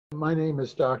My name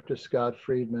is Dr. Scott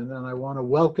Friedman, and I want to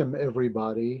welcome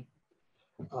everybody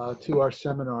to our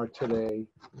seminar today.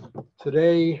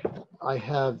 Today, I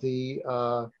have the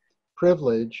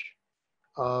privilege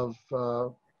of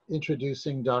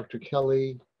introducing Dr.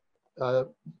 Kelly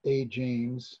A.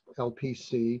 James,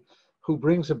 LPC, who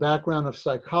brings a background of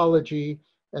psychology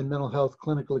and mental health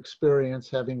clinical experience,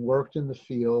 having worked in the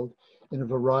field in a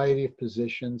variety of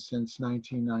positions since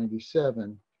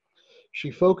 1997. She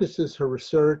focuses her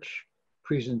research,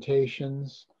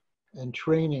 presentations, and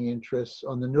training interests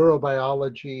on the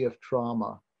neurobiology of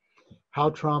trauma, how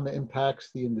trauma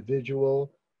impacts the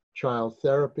individual, child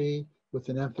therapy, with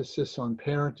an emphasis on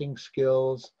parenting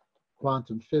skills,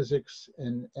 quantum physics,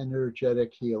 and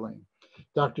energetic healing.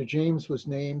 Dr. James was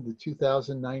named the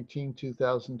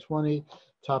 2019-2020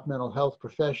 Top Mental Health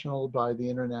Professional by the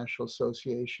International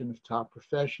Association of Top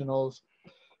Professionals.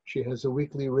 She has a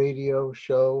weekly radio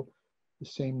show, the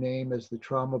same name as the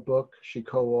trauma book she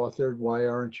co-authored, Why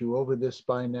Aren't You Over This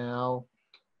By Now,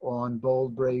 on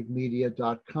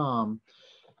boldbravemedia.com.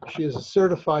 She is a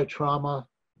certified trauma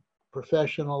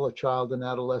professional, a child and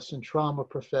adolescent trauma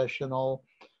professional,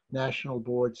 national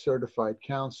board certified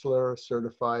counselor,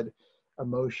 certified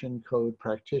emotion code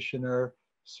practitioner,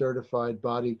 certified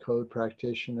body code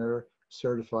practitioner,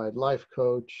 certified life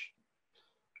coach,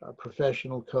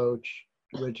 professional coach,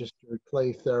 registered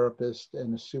play therapist,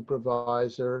 and a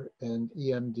supervisor, and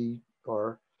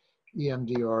EMDR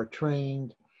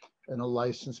trained, and a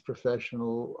licensed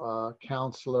professional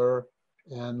counselor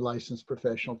and licensed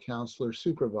professional counselor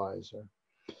supervisor.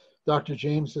 Dr.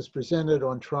 James has presented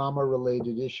on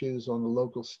trauma-related issues on the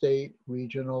local, state,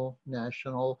 regional,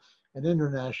 national, and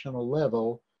international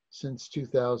level since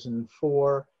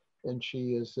 2004, and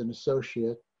she is an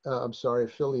affiliate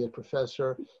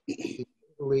professor at the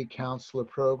Italy Counselor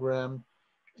Program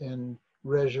in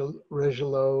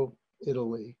Reggio,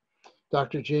 Italy.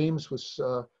 Dr. James was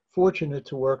fortunate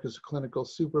to work as a clinical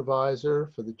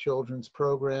supervisor for the children's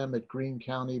program at Greene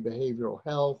County Behavioral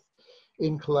Health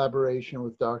in collaboration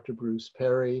with Dr. Bruce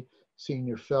Perry,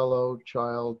 Senior Fellow,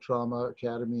 Child Trauma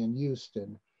Academy in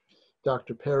Houston.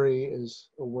 Dr. Perry is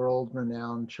a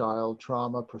world-renowned child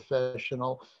trauma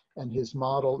professional, and his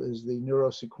model is the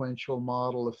neurosequential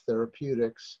model of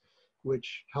therapeutics,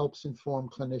 which helps inform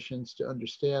clinicians to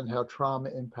understand how trauma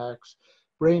impacts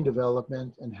brain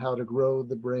development and how to grow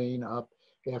the brain up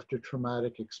after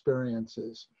traumatic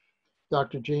experiences.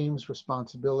 Dr. James'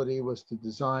 responsibility was to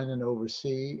design and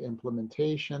oversee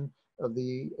implementation of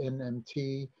the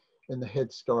NMT in the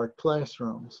Head Start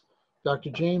classrooms. Dr.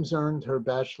 James earned her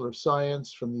Bachelor of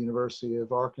Science from the University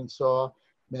of Arkansas,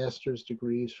 master's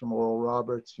degrees from Oral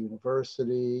Roberts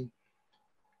University,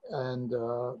 and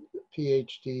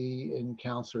PhD in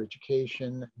counselor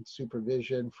education and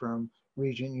supervision from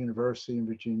Regent University in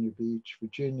Virginia Beach,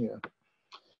 Virginia.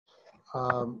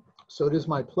 So it is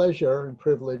my pleasure and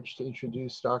privilege to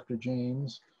introduce Dr.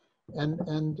 James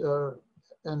and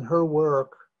her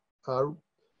work,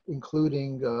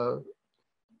 including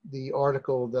the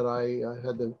article that I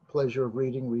had the pleasure of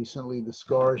reading recently, The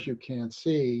Scars You Can't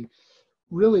See,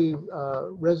 really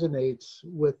resonates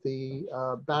with the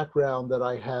background that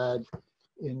I had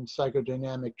in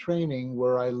psychodynamic training,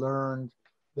 where I learned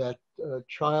that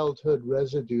childhood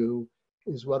residue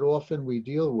is what often we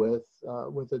deal with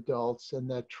adults, and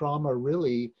that trauma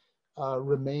really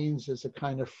remains as a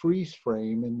kind of freeze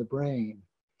frame in the brain.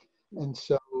 And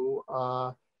so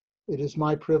it is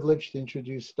my privilege to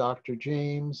introduce Dr.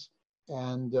 James,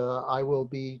 and I will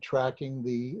be tracking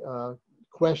the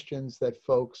questions that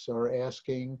folks are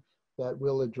asking that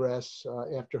we'll address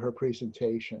after her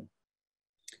presentation.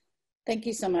 Thank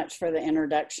you so much for the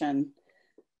introduction.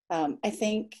 I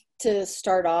think to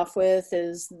start off with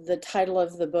is the title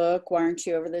of the book, Why Aren't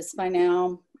You Over This By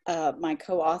Now? My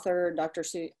co-author, Dr.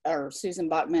 Susan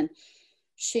Bachman,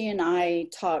 she and I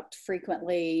talked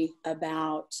frequently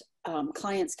about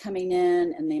clients coming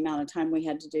in and the amount of time we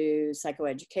had to do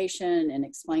psychoeducation and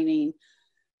explaining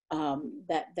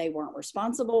that they weren't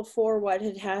responsible for what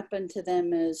had happened to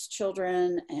them as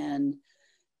children. And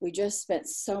we just spent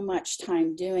so much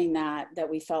time doing that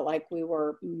we felt like we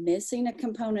were missing a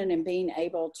component in being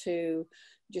able to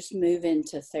just move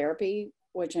into therapy,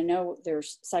 which I know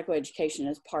there's psychoeducation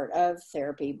as part of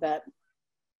therapy, but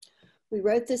we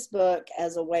wrote this book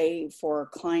as a way for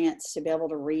clients to be able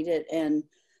to read it and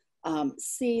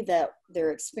see that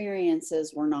their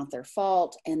experiences were not their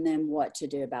fault, and then what to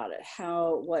do about it,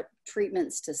 what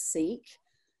treatments to seek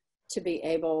to be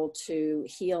able to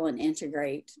heal and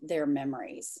integrate their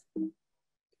memories.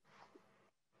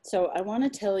 So I want to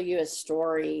tell you a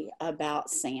story about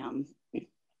Sam.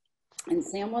 And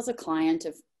Sam was a client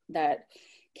that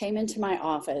came into my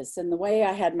office. And the way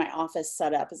I had my office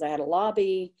set up is I had a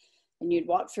lobby, and you'd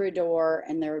walk through a door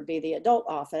and there would be the adult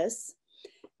office.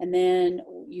 And then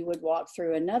you would walk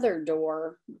through another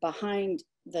door behind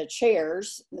the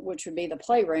chairs, which would be the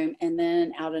playroom, and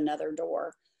then out another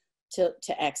door to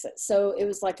exit. So it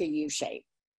was like a U shape.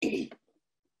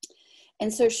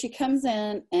 And so she comes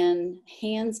in and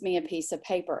hands me a piece of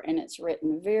paper, and it's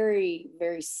written very,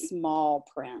 very small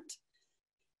print.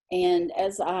 And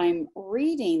as I'm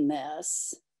reading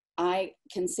this, I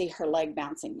can see her leg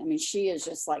bouncing. I mean, she is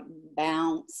just like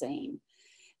bouncing.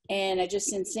 And I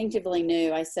just instinctively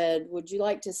knew. I said, would you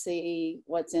like to see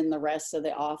what's in the rest of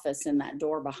the office in that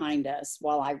door behind us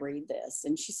while I read this?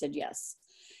 And she said, yes.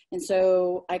 And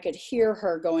so I could hear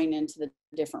her going into the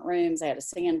different rooms. I had a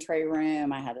sand tray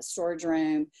room. I had a storage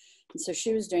room. And so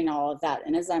she was doing all of that.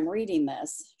 And as I'm reading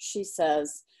this, she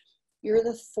says, you're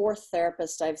the fourth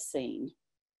therapist I've seen.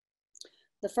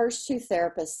 The first two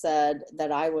therapists said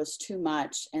that I was too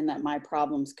much and that my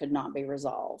problems could not be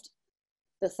resolved.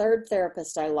 The third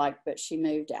therapist I liked, but she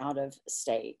moved out of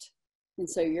state. And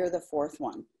so you're the fourth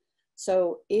one.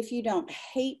 So if you don't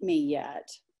hate me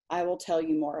yet, I will tell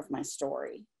you more of my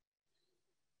story.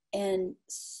 And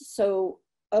so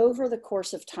over the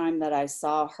course of time that I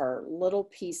saw her, little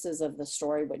pieces of the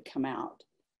story would come out.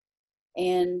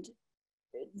 And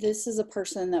this is a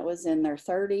person that was in their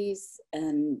 30s,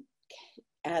 and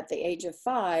at the age of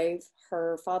 5,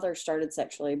 her father started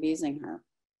sexually abusing her.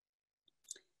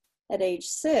 At age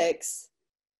 6,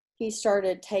 he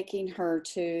started taking her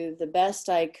to, the best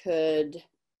I could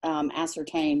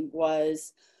ascertain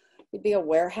was, it'd be a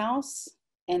warehouse,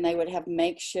 and they would have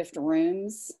makeshift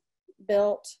rooms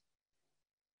built,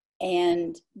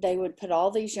 and they would put all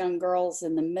these young girls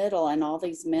in the middle, and all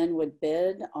these men would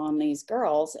bid on these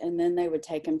girls, and then they would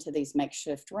take them to these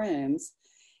makeshift rooms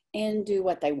and do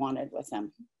what they wanted with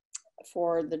them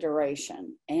for the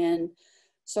duration. And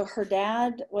so her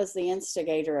dad was the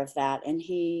instigator of that, and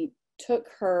he took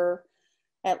her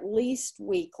at least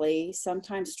weekly,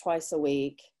 sometimes twice a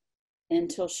week,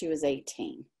 until she was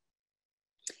 18.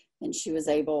 And she was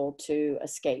able to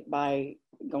escape by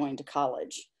going to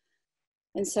college.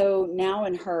 And so now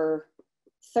in her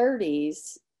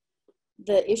 30s,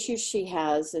 the issue she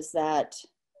has is that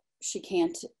she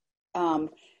can't,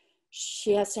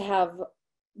 she has to have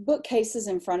bookcases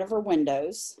in front of her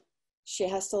windows. She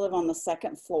has to live on the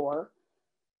second floor,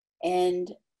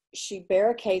 and she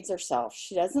barricades herself.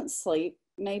 She doesn't sleep,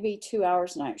 maybe 2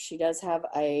 hours a night. She does have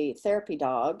a therapy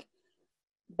dog,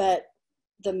 but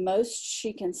the most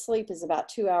she can sleep is about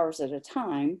 2 hours at a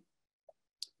time,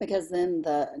 because then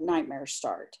the nightmares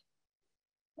start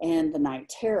and the night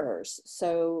terrors.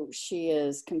 So she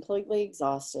is completely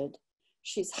exhausted.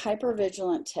 She's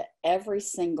hypervigilant to every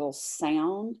single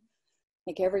sound.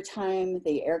 Like every time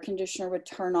the air conditioner would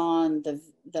turn on,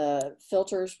 the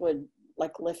filters would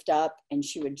like lift up and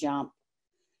she would jump.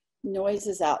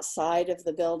 Noises outside of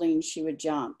the building, she would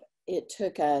jump. It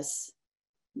took us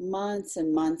months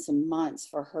and months and months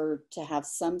for her to have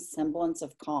some semblance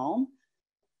of calm.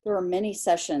 There were many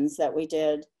sessions that we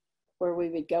did where we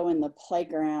would go in the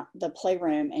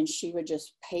playroom, and she would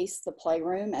just pace the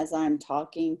playroom as I'm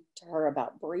talking to her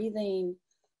about breathing.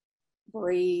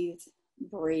 Breathe,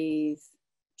 breathe,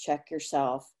 check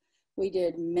yourself. We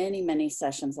did many, many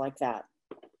sessions like that.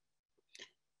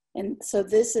 And so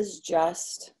this is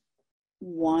just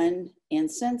one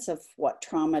instance of what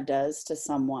trauma does to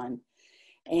someone.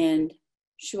 And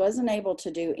she wasn't able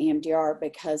to do EMDR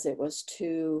because it was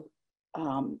too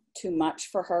much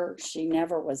for her. She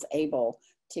never was able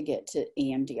to get to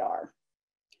EMDR.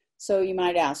 So you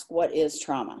might ask, what is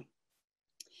trauma?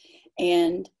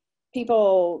 And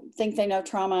people think they know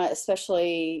trauma,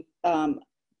 especially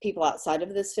people outside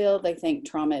of this field. They think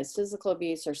trauma is physical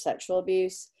abuse or sexual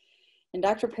abuse. And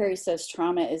Dr. Perry says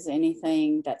trauma is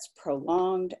anything that's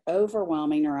prolonged,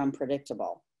 overwhelming, or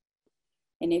unpredictable.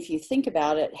 And if you think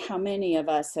about it, how many of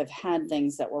us have had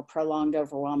things that were prolonged,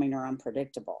 overwhelming, or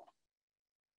unpredictable?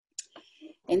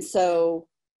 And so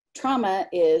trauma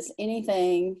is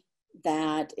anything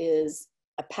that is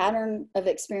a pattern of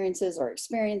experiences or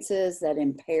experiences that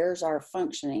impairs our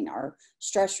functioning, our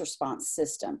stress response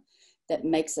system, that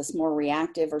makes us more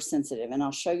reactive or sensitive. And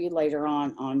I'll show you later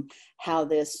on how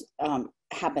this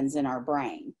happens in our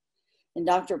brain. And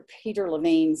Dr. Peter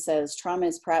Levine says trauma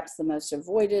is perhaps the most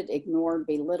avoided, ignored,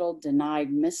 belittled,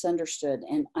 denied, misunderstood,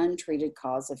 and untreated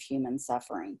cause of human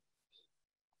suffering.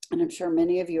 And I'm sure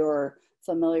many of you are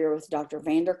familiar with Dr.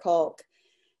 Vanderkolk,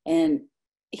 and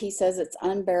he says it's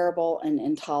unbearable and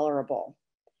intolerable.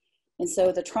 And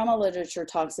so the trauma literature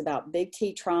talks about big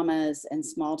T traumas and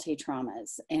small T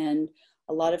traumas. And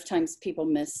A lot of times people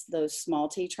miss those small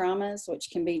T traumas, which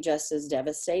can be just as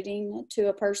devastating to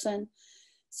a person.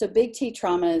 So big T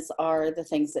traumas are the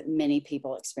things that many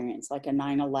people experience, like a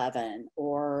 9/11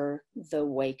 or the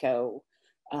Waco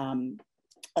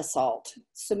assault.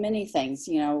 So many things,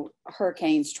 you know,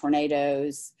 hurricanes,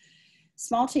 tornadoes.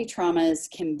 Small T traumas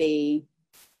can be,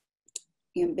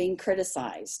 you know, being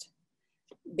criticized,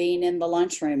 being in the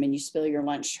lunchroom and you spill your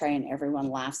lunch tray and everyone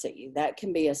laughs at you. That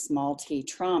can be a small T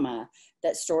trauma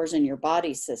that stores in your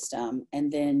body system,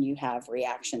 and then you have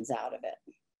reactions out of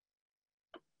it.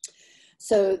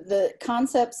 So the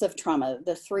concepts of trauma,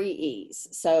 the 3 E's.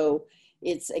 So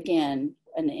it's, again,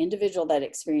 an individual that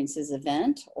experiences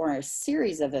event or a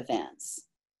series of events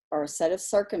or a set of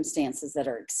circumstances that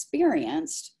are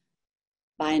experienced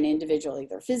by an individual,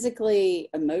 either physically,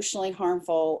 emotionally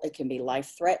harmful, it can be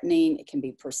life-threatening, it can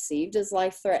be perceived as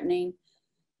life-threatening,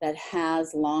 that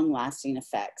has long-lasting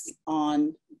effects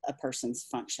on a person's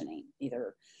functioning.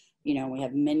 Either, you know, we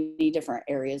have many different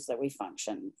areas that we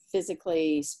function: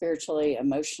 physically, spiritually,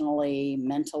 emotionally,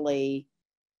 mentally.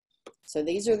 So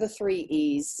these are the 3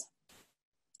 E's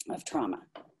of trauma.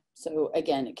 So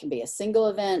again, it can be a single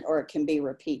event or it can be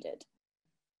repeated.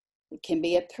 It can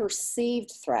be a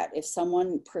perceived threat. If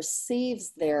someone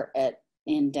perceives they're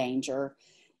in danger,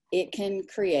 it can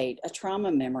create a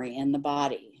trauma memory in the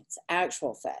body. It's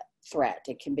actual threat.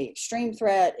 It can be extreme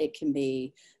threat. It can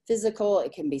be physical.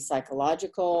 It can be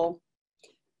psychological.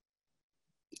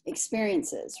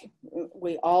 Experiences.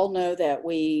 We all know that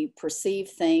we perceive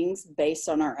things based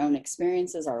on our own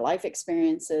experiences, our life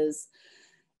experiences,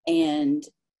 and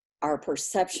our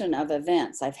perception of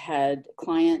events. I've had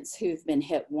clients who've been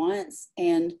hit once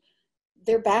and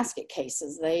they're basket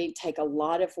cases. They take a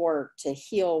lot of work to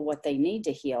heal what they need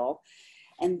to heal.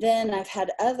 And then I've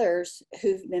had others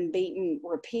who've been beaten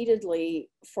repeatedly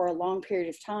for a long period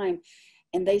of time,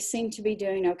 and they seem to be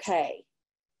doing okay.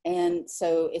 And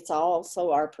so it's also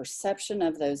our perception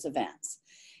of those events.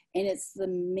 And it's the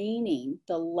meaning,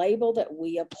 the label that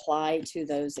we apply to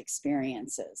those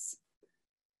experiences.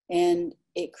 And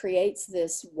it creates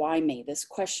this why me, this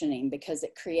questioning, because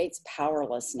it creates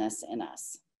powerlessness in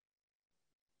us.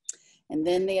 And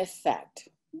then the effect.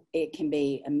 It can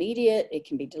be immediate, it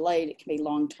can be delayed, it can be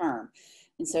long-term.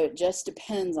 And so it just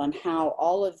depends on how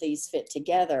all of these fit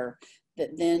together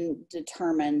that then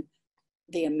determine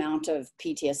the amount of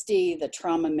PTSD, the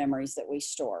trauma memories that we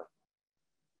store.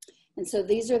 And so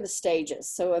these are the stages.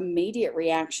 So immediate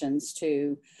reactions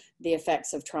to the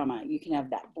effects of trauma. You can have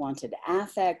that blunted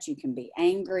affect, you can be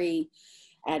angry,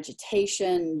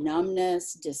 agitation,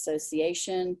 numbness,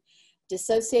 dissociation.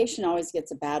 Dissociation always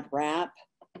gets a bad rap,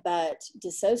 but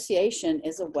dissociation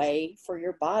is a way for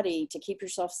your body to keep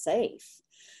yourself safe.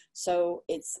 So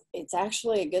it's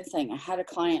actually a good thing. I had a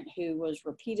client who was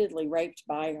repeatedly raped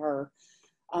by her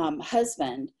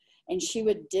husband, and she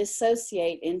would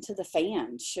dissociate into the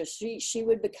fan. She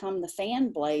would become the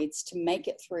fan blades to make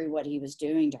it through what he was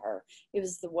doing to her. It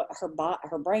was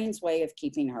her brain's way of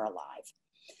keeping her alive.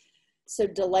 So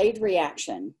delayed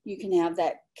reaction, you can have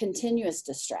that continuous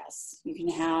distress. You can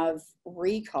have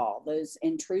recall, those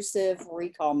intrusive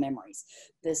recall memories.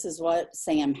 This is what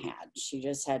Sam had. She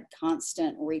just had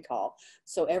constant recall.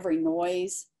 So every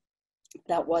noise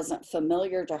that wasn't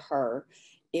familiar to her,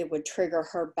 it would trigger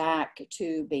her back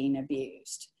to being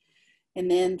abused. And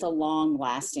then the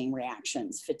long-lasting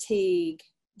reactions, fatigue.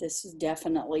 This is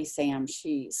definitely Sam.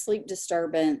 Sleep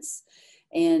disturbance.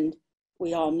 And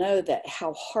we all know that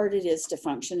how hard it is to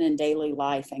function in daily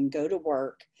life and go to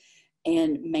work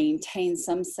and maintain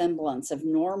some semblance of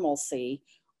normalcy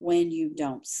when you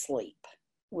don't sleep.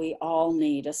 We all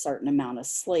need a certain amount of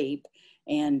sleep,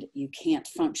 and you can't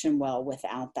function well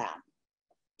without that.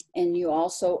 And you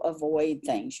also avoid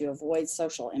things. You avoid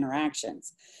social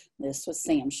interactions. This was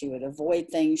Sam. She would avoid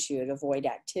things. She would avoid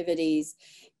activities.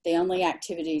 The only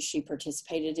activities she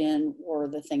participated in were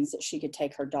the things that she could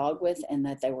take her dog with, and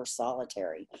that they were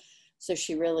solitary. So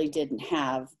she really didn't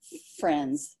have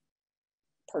friends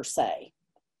per se.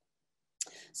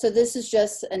 So this is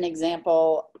just an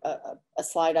example, a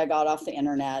slide I got off the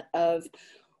internet of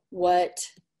what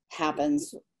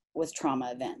happens with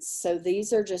trauma events. So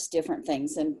these are just different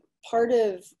things. And part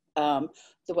of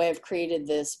the way I've created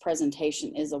this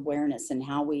presentation is awareness and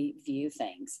how we view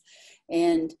things.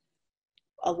 And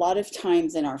a lot of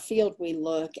times in our field, we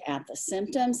look at the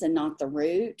symptoms and not the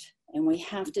root. And we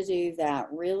have to do that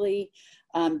really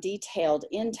detailed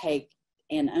intake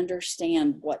and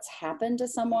understand what's happened to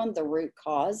someone, the root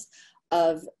cause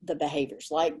of the behaviors,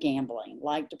 like gambling,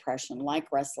 like depression, like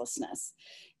restlessness,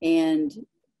 and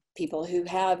people who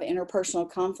have interpersonal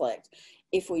conflict.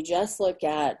 if we just look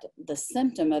at the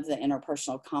symptom of the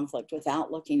interpersonal conflict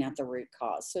without looking at the root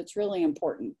cause. So it's really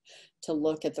important to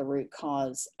look at the root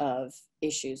cause of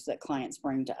issues that clients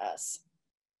bring to us.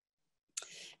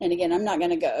 And again, I'm not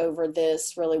going to go over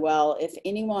this really well. If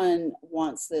anyone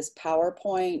wants this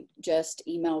PowerPoint, just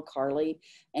email Carly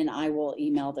and I will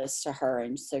email this to her,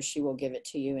 and so she will give it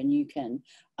to you and you can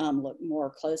look more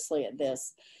closely at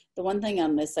this. The one thing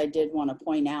on this I did want to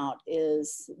point out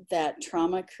is that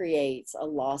trauma creates a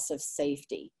loss of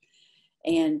safety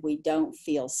and we don't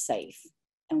feel safe.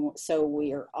 And so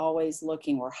we are always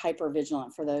looking, we're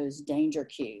hypervigilant for those danger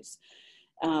cues.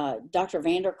 Dr.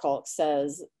 Vanderkolk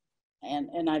says,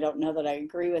 and I don't know that I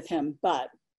agree with him, but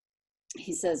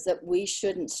he says that we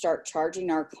shouldn't start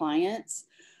charging our clients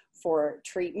for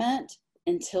treatment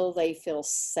until they feel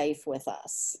safe with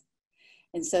us.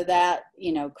 And so that,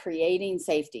 you know, creating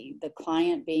safety, the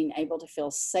client being able to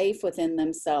feel safe within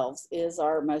themselves is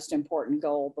our most important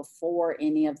goal before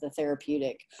any of the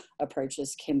therapeutic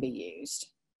approaches can be used.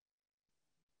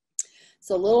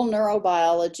 So a little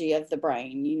neurobiology of the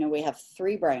brain. You know, we have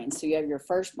 3 brains. So you have your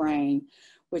first brain,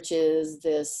 which is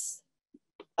this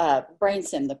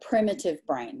brainstem, the primitive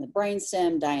brain, the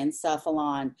brainstem,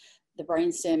 diencephalon. The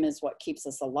brainstem is what keeps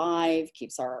us alive,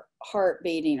 keeps our heart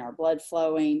beating, our blood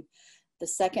flowing. The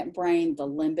second brain, the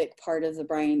limbic part of the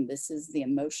brain, this is the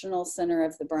emotional center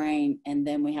of the brain. And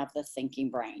then we have the thinking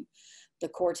brain, the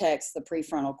cortex, the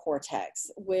prefrontal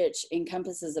cortex, which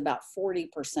encompasses about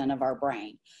 40% of our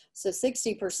brain. So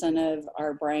 60% of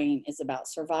our brain is about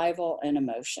survival and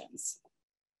emotions.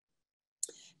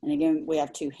 And again, we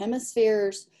have 2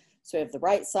 hemispheres. So we have the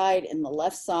right side and the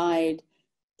left side.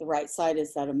 The right side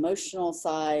is that emotional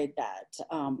side, that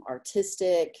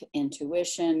artistic,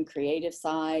 intuition, creative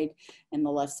side, and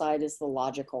the left side is the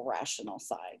logical, rational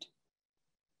side.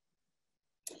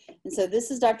 And so this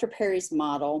is Dr. Perry's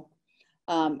model.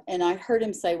 And I heard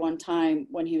him say one time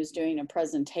when he was doing a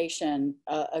presentation,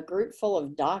 a group full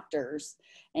of doctors,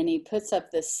 and he puts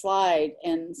up this slide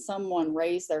and someone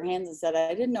raised their hands and said,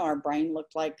 I didn't know our brain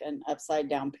looked like an upside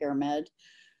down pyramid.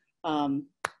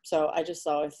 So I just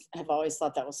have always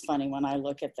thought that was funny when I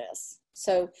look at this.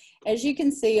 So as you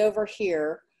can see over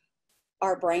here,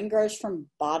 our brain grows from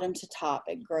bottom to top.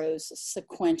 It grows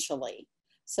sequentially.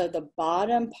 So the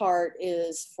bottom part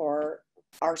is for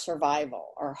our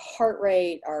survival, our heart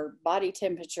rate, our body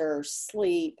temperature,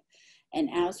 sleep. And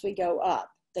as we go up,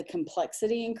 the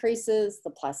complexity increases, the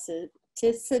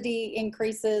plasticity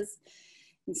increases.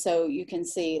 And so you can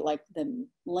see like the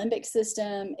limbic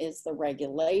system is the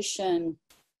regulation,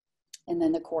 and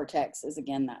then the cortex is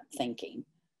again that thinking.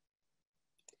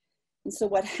 And so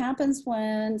what happens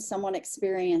when someone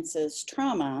experiences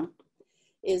trauma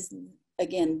is,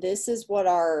 again, this is what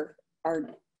our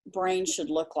brain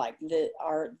should look like.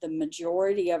 The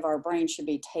majority of our brain should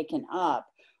be taken up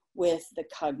with the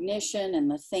cognition and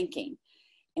the thinking.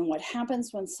 And what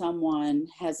happens when someone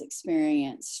has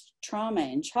experienced trauma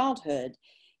in childhood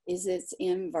is it's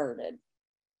inverted.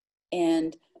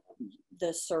 And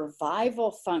the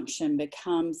survival function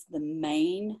becomes the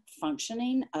main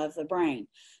functioning of the brain.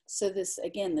 So this,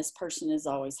 again, this person is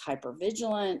always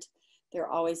hypervigilant. They're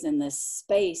always in this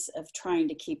space of trying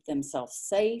to keep themselves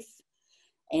safe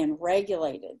and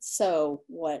regulated. So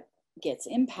what gets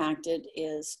impacted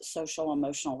is social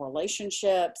emotional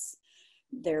relationships.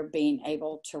 They're being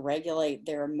able to regulate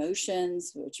their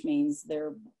emotions, which means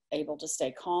they're able to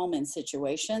stay calm in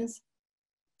situations.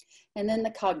 And then the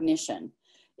cognition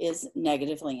is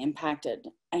negatively impacted.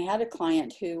 I had a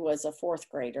client who was a 4th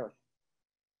grader.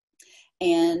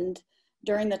 And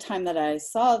during the time that I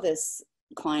saw this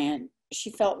client, she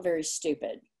felt very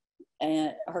stupid.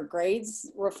 And her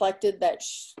grades reflected that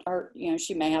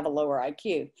she may have a lower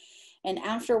IQ. And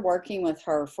after working with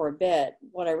her for a bit,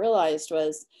 what I realized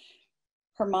was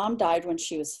her mom died when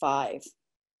she was 5.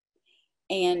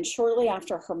 And shortly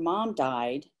after her mom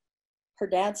died, her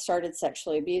dad started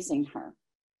sexually abusing her.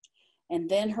 And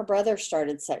then her brother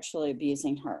started sexually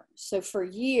abusing her. So for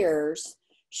years,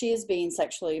 she is being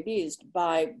sexually abused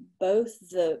by both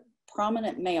the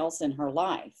prominent males in her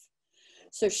life.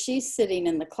 So she's sitting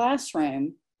in the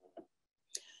classroom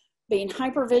being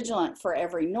hypervigilant for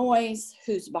every noise.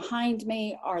 Who's behind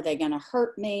me? Are they going to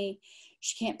hurt me?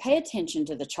 She can't pay attention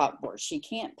to the chalkboard. She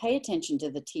can't pay attention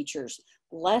to the teacher's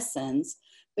lessons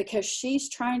because she's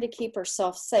trying to keep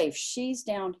herself safe. She's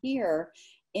down here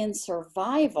in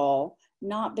survival,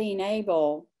 not being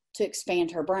able to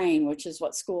expand her brain, which is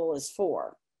what school is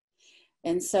for.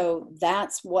 And so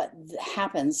that's what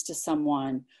happens to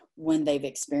someone when they've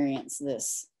experienced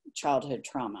this childhood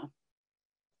trauma.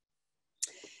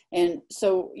 And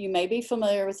so you may be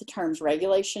familiar with the terms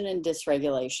regulation and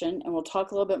dysregulation, and we'll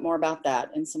talk a little bit more about that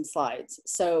in some slides.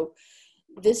 So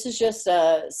this is just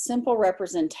a simple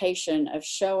representation of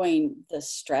showing the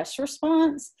stress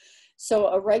response. So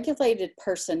a regulated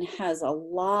person has a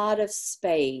lot of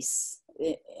space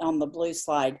on the blue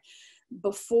slide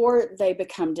before they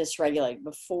become dysregulated,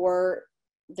 before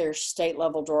their state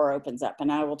level drawer opens up. And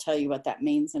I will tell you what that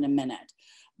means in a minute.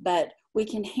 But we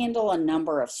can handle a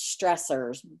number of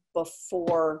stressors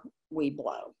before we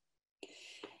blow.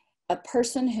 A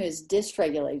person who is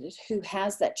dysregulated, who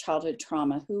has that childhood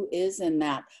trauma, who is in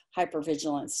that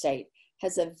hypervigilant state,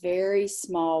 has a very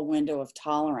small window of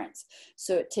tolerance.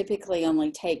 So it typically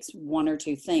only takes one or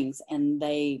two things and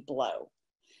they blow.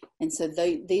 And so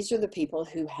these are the people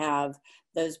who have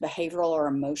those behavioral or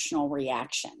emotional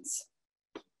reactions.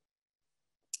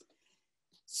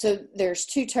 So there's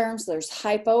two terms, there's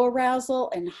hypoarousal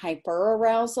and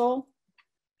hyperarousal.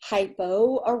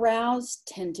 Hypo-aroused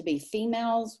tend to be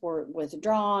females, were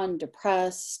withdrawn,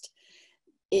 depressed.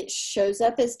 It shows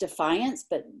up as defiance,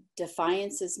 but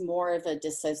defiance is more of a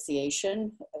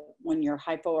dissociation when you're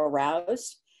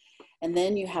hypo-aroused. And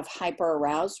then you have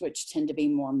hyper-aroused, which tend to be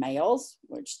more males,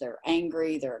 which they're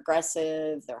angry, they're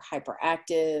aggressive, they're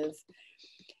hyperactive.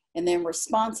 And then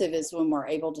responsive is when we're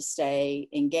able to stay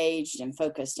engaged and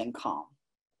focused and calm.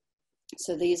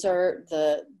 So these are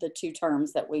the two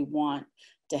terms that we want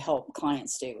to help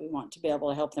clients do. We want to be able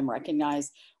to help them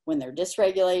recognize when they're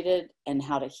dysregulated and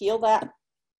how to heal that,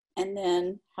 and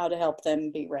then how to help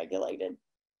them be regulated.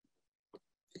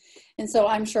 And so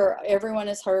I'm sure everyone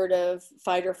has heard of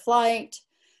fight or flight.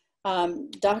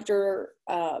 Dr.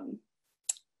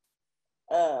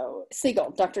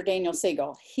 Siegel, Dr. Daniel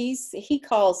Siegel, he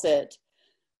calls it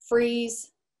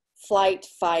freeze, flight,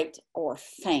 fight, or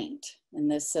faint. And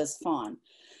this says fawn.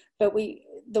 But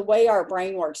the way our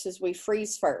brain works is we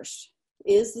freeze first.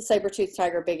 Is the saber-toothed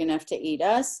tiger big enough to eat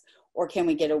us, or can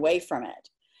we get away from it?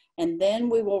 And then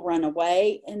we will run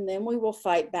away, and then we will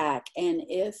fight back. And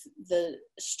if the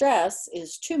stress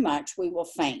is too much, we will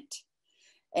faint.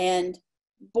 And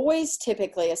boys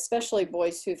typically, especially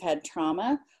boys who've had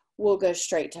trauma, will go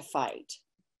straight to fight.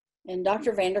 And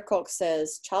Dr. Vanderkolk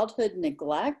says childhood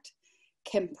neglect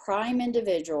can prime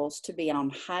individuals to be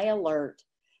on high alert,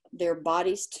 their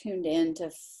bodies tuned in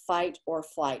to fight or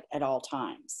flight at all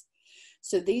times.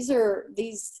 So these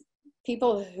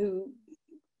people who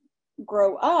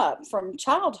grow up from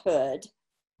childhood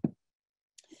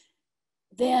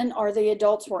then are the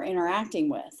adults we're interacting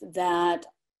with that,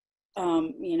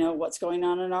 what's going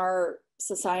on in our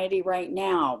society right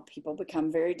now, people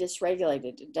become very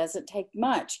dysregulated. It doesn't take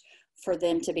much for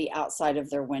them to be outside of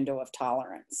their window of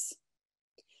tolerance.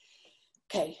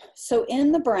 Okay, so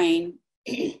in the brain,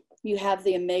 you have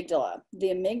the amygdala. The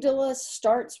amygdala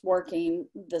starts working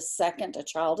the second a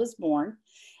child is born,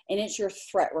 and it's your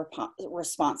threat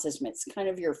response system. It's kind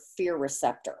of your fear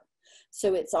receptor.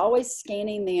 So it's always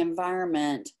scanning the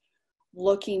environment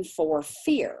looking for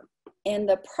fear. And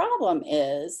the problem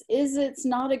is it's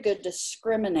not a good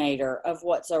discriminator of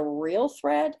what's a real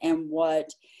threat and what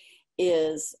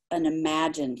is an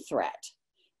imagined threat.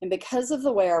 And because of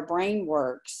the way our brain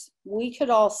works, we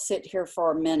could all sit here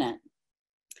for a minute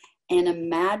and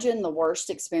imagine the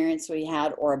worst experience we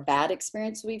had or a bad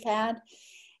experience we've had.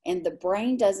 And the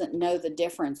brain doesn't know the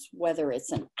difference whether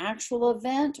it's an actual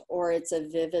event or it's a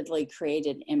vividly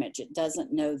created image. It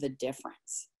doesn't know the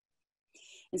difference.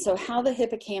 And so how the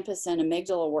hippocampus and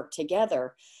amygdala work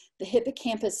together, the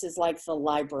hippocampus is like the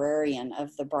librarian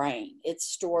of the brain. It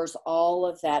stores all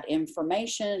of that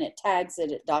information, it tags it,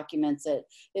 it documents it,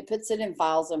 it puts it in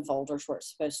files and folders where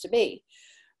it's supposed to be.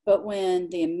 But when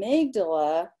the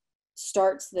amygdala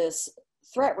starts this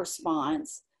threat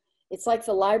response, it's like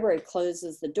the library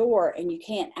closes the door and you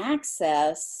can't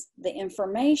access the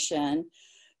information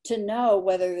to know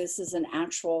whether this is an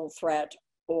actual threat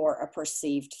or a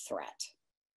perceived threat.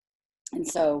 And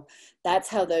so that's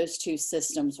how those two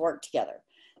systems work together.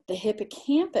 The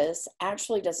hippocampus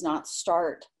actually does not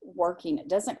start working. It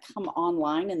doesn't come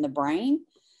online in the brain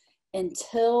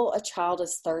until a child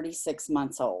is 36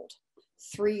 months old,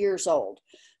 3 years old.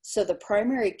 So the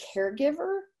primary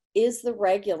caregiver is the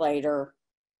regulator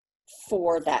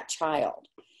for that child.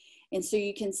 And so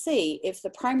you can see if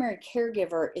the primary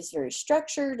caregiver is very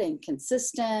structured and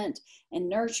consistent and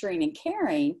nurturing and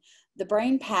caring, the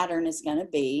brain pattern is going to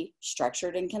be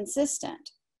structured and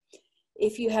consistent.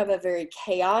 If you have a very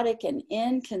chaotic and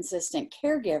inconsistent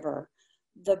caregiver,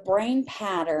 the brain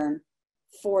pattern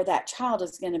for that child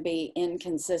is going to be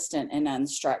inconsistent and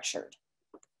unstructured.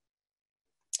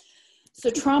 So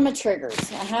trauma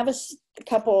triggers. I have a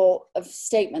couple of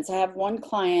statements. I have one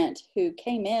client who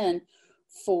came in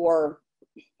for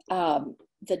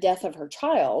the death of her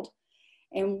child.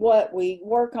 And what we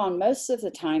work on most of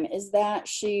the time is that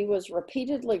she was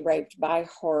repeatedly raped by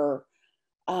her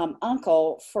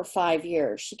uncle for 5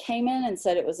 years. She came in and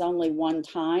said it was only one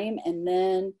time, and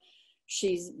then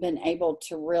she's been able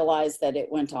to realize that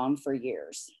it went on for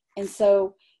years. And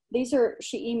so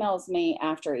she emails me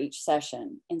after each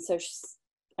session. And so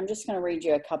I'm just going to read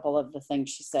you a couple of the things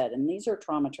she said, and these are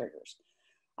trauma triggers.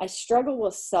 I struggle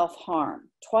with self-harm.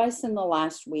 Twice in the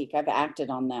last week, I've acted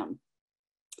on them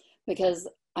because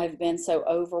I've been so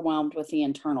overwhelmed with the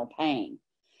internal pain.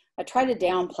 I try to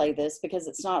downplay this because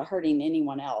it's not hurting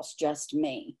anyone else, just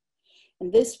me.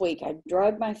 And this week, I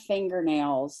drug my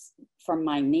fingernails from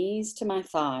my knees to my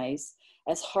thighs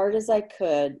as hard as I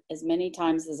could, as many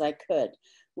times as I could,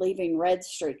 leaving red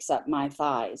streaks up my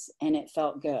thighs, and it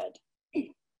felt good.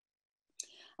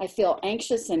 I feel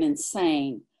anxious and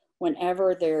insane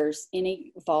whenever there's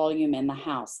any volume in the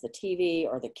house, the TV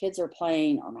or the kids are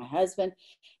playing or my husband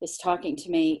is talking to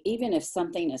me. Even if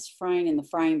something is frying in the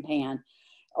frying pan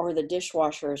or the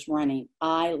dishwasher is running,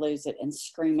 I lose it and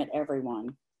scream at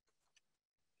everyone.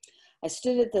 I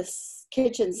stood at the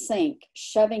kitchen sink,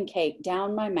 shoving cake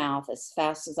down my mouth as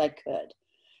fast as I could.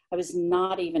 I was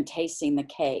not even tasting the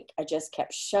cake. I just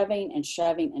kept shoving and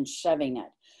shoving and shoving it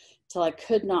till I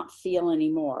could not feel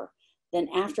anymore. Then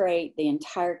after I ate the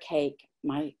entire cake,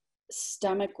 my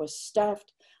stomach was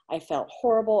stuffed. I felt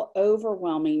horrible,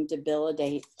 overwhelming,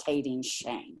 debilitating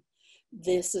shame.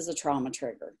 This is a trauma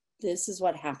trigger. This is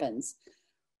what happens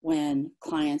when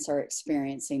clients are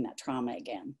experiencing that trauma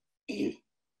again.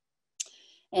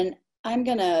 And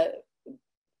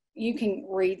you can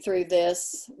read through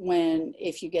this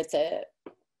if you get the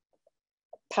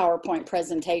PowerPoint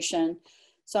presentation.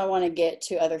 So I want to get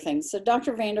to other things. So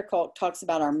Dr. Vanderkolk talks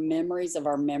about our memories of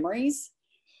our memories.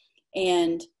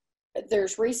 And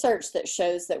there's research that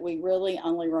shows that we really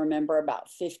only remember about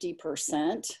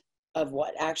 50% of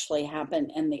what actually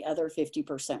happened, and the other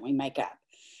 50% we make up.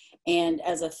 And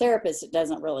as a therapist, it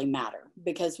doesn't really matter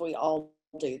because we all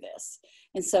do this.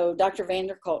 And so Dr.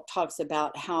 Vanderkolk talks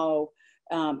about how,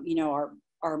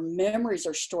 our memories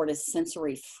are stored as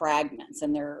sensory fragments,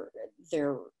 and they're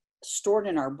stored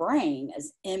in our brain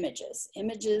as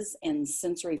images and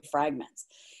sensory fragments.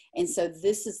 And so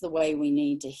this is the way we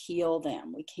need to heal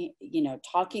them. We can't,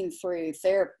 talking through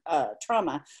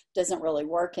trauma doesn't really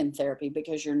work in therapy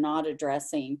because you're not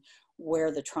addressing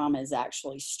where the trauma is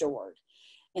actually stored.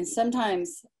 And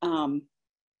sometimes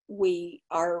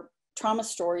our trauma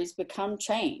stories become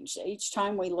changed. Each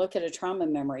time we look at a trauma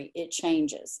memory, it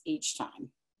changes each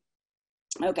time.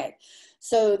 Okay,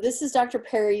 so this is Dr.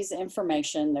 Perry's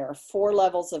information. There are 4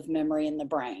 levels of memory in the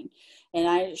brain, and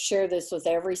I share this with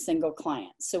every single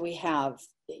client. So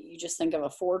you just think of a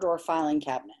 4-drawer filing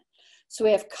cabinet. So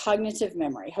we have cognitive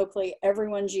memory. Hopefully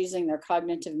everyone's using their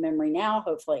cognitive memory now.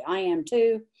 Hopefully I am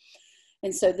too.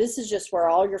 And so this is just where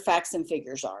all your facts and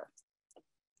figures are.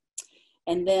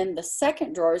 And then the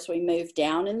second drawer, as we move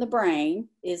down in the brain,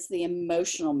 is the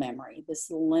emotional memory, this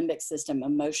limbic system,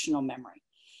 emotional memory.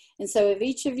 And so if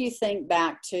each of you think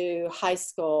back to high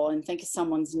school and think of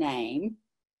someone's name,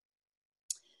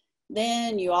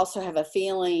 then you also have a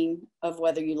feeling of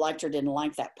whether you liked or didn't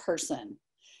like that person.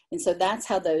 And so that's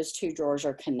how those 2 drawers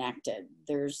are connected.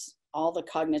 There's all the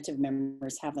cognitive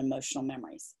memories have emotional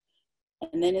memories.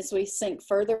 And then as we sink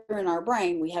further in our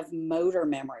brain, we have motor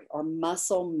memory or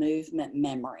muscle movement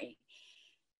memory.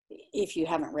 If you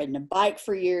haven't ridden a bike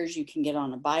for years, you can get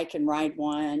on a bike and ride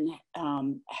one.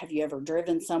 Have you ever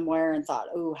driven somewhere and thought,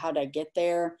 oh, how'd I get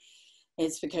there?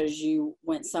 It's because you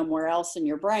went somewhere else in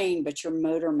your brain, but your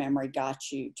motor memory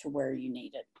got you to where you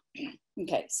needed.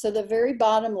 Okay, so the very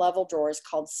bottom level drawer is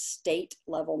called state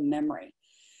level memory.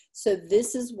 So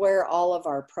this is where all of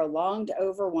our prolonged,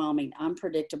 overwhelming,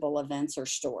 unpredictable events are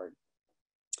stored.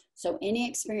 So any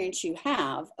experience you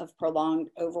have of prolonged,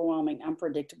 overwhelming,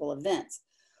 unpredictable events,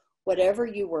 whatever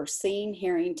you were seeing,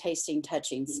 hearing, tasting,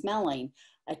 touching, smelling,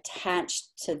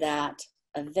 attached to that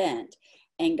event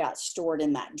and got stored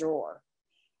in that drawer.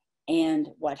 And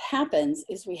what happens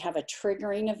is we have a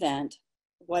triggering event,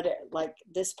 like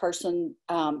this person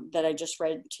that I just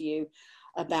read to you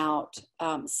about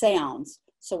sounds.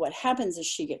 So what happens is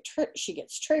she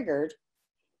gets triggered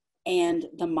and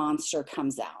the monster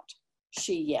comes out.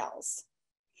 She yells.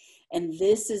 And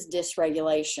this is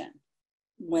dysregulation.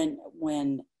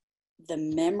 When the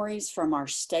memories from our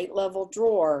state level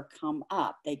drawer come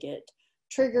up, they get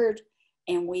triggered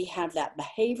and we have that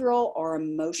behavioral or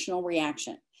emotional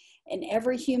reaction. And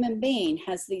every human being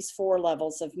has these 4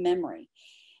 levels of memory.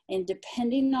 And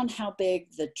depending on how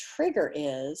big the trigger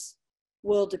is,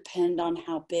 will depend on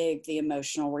how big the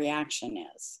emotional reaction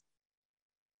is.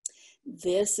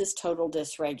 This is total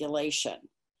dysregulation.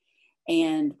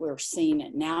 And we're seeing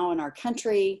it now in our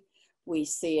country. We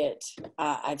see it,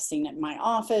 I've seen it in my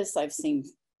office. I've seen,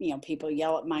 people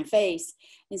yell at my face.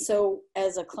 And so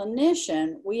as a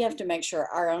clinician, we have to make sure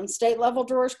our own state level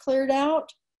drawers cleared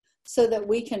out so that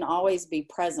we can always be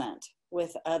present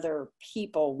with other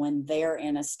people when they're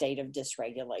in a state of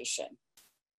dysregulation.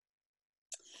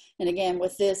 And again,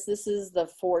 with this is the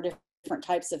 4 different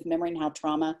types of memory and how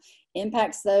trauma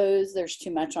impacts those. There's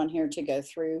too much on here to go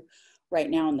through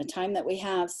right now in the time that we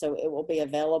have, so it will be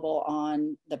available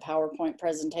on the PowerPoint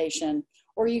presentation,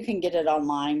 or you can get it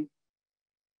online.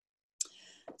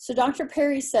 So Dr.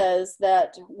 Perry says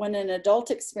that when an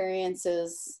adult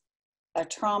experiences a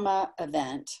trauma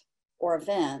event or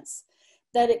events,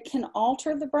 that it can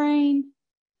alter the brain,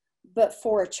 but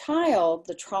for a child,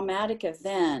 the traumatic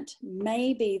event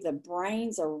may be the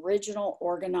brain's original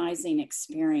organizing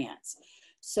experience.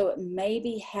 So it may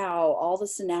be how all the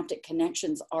synaptic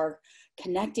connections are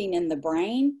connecting in the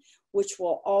brain, which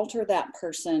will alter that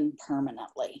person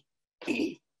permanently.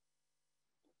 The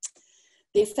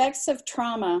effects of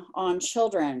trauma on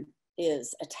children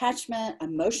is attachment,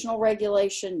 emotional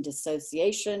regulation,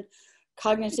 dissociation,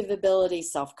 cognitive ability,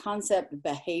 self-concept,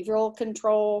 behavioral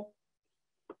control.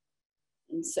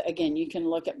 And so again, you can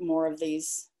look at more of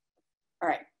these. All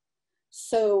right.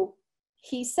 So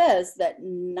he says that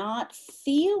not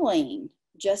feeling,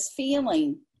 just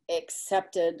feeling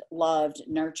accepted, loved,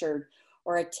 nurtured,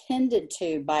 or attended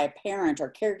to by a parent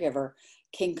or caregiver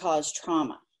can cause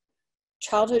trauma.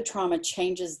 Childhood trauma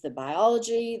changes the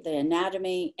biology, the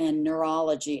anatomy, and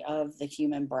neurology of the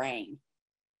human brain.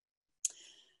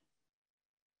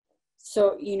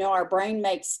 So, our brain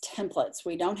makes templates.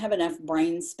 We don't have enough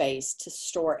brain space to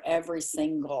store every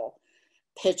single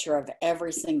picture of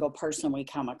every single person we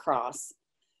come across.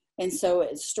 And so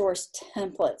it stores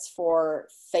templates for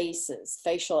faces,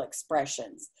 facial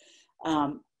expressions,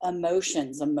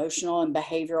 emotions, emotional and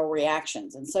behavioral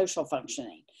reactions, and social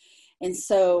functioning. And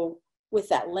so with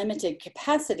that limited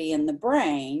capacity in the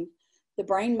brain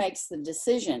makes the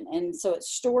decision. And so it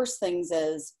stores things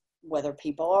as whether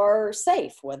people are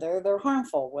safe, whether they're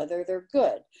harmful, whether they're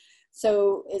good.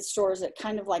 So it stores it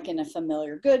kind of like in a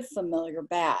familiar good, familiar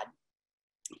bad.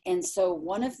 And so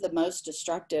one of the most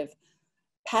destructive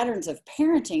patterns of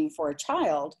parenting for a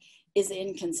child is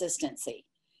inconsistency.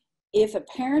 If a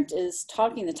parent is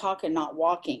talking the talk and not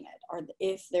walking it, or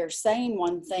if they're saying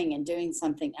one thing and doing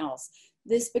something else,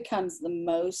 this becomes the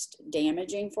most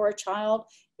damaging for a child,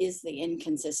 is the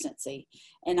inconsistency.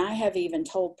 And I have even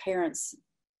told parents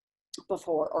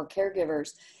before, or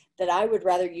caregivers, that I would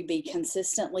rather you be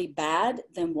consistently bad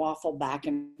than waffle back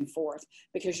and forth,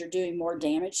 because you're doing more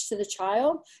damage to the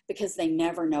child because they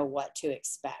never know what to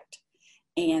expect.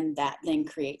 And that then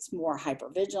creates more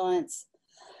hypervigilance.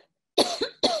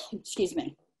 Excuse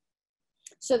me.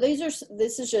 So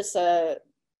this is just an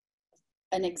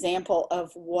example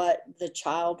of what the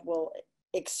child will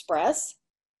express.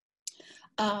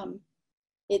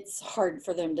 It's hard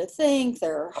for them to think,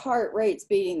 their heart rate's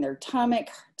beating, their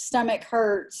stomach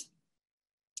hurts,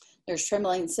 there's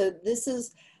trembling. So this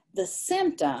is the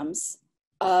symptoms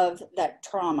of that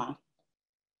trauma.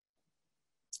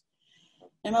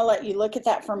 I'm gonna let you look at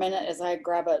that for a minute as I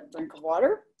grab a drink of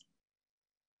water.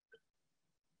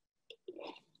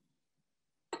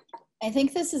 I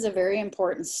think this is a very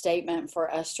important statement for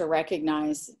us to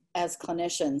recognize as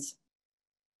clinicians,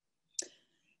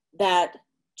 that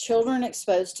children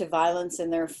exposed to violence in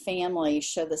their family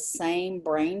show the same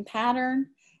brain pattern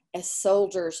as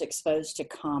soldiers exposed to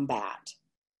combat.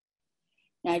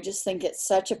 And I just think it's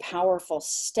such a powerful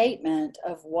statement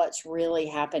of what's really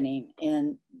happening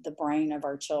in the brain of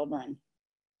our children.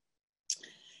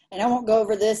 And I won't go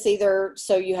over this either.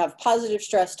 So you have positive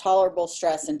stress, tolerable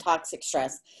stress, and toxic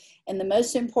stress. And the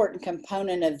most important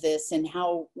component of this and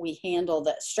how we handle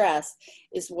that stress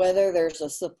is whether there's a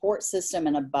support system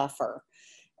and a buffer.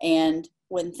 And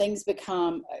when things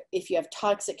become, if you have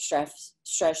toxic stress,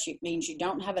 it means you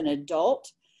don't have an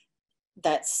adult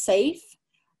that's safe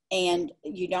and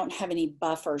you don't have any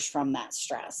buffers from that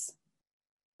stress.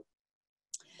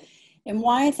 And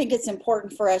why I think it's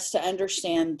important for us to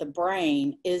understand the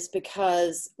brain is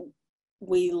because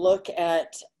we look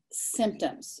at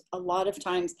symptoms. A lot of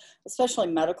times, especially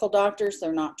medical doctors,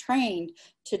 they're not trained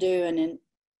to do an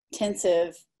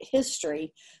intensive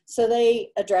history, so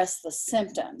they address the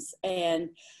symptoms. And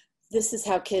this is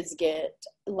how kids get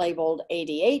labeled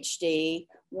ADHD,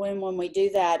 when we do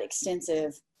that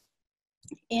extensive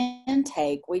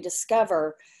intake, we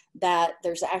discover that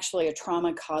there's actually a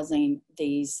trauma causing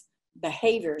these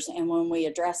behaviors. And when we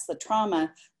address the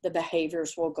trauma, the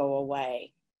behaviors will go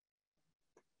away.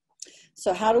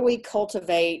 So how do we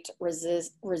cultivate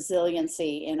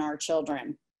resiliency in our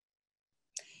children?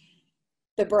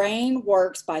 The brain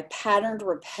works by patterned,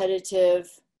 repetitive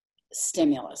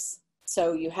stimulus.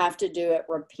 So you have to do it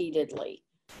repeatedly.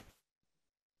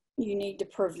 You need to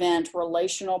prevent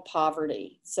relational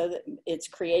poverty so that it's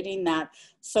creating that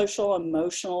social,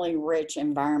 emotionally rich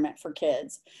environment for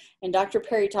kids. And Dr.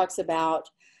 Perry talks about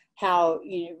how,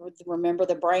 remember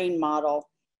the brain model,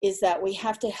 is that we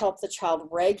have to help the child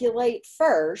regulate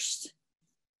first,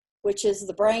 which is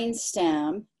the brain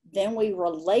stem. Then we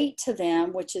relate to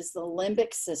them, which is the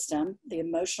limbic system, the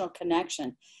emotional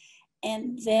connection.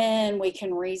 And then we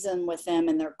can reason with them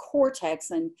in their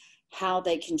cortex and how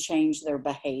they can change their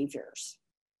behaviors.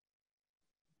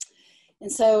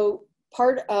 And so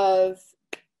part of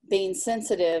being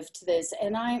sensitive to this,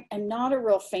 and I am not a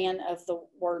real fan of the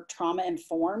word trauma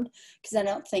informed because I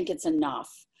don't think it's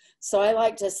enough. So I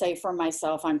like to say for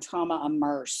myself, I'm trauma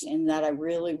immersed, in that I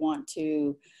really want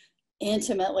to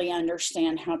intimately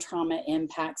understand how trauma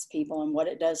impacts people and what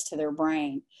it does to their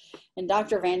brain. And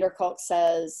Dr. Vanderkolk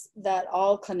says that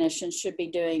all clinicians should be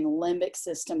doing limbic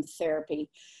system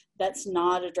therapy that's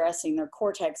not addressing their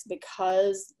cortex,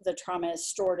 because the trauma is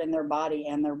stored in their body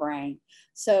and their brain.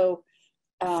 So,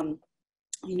 I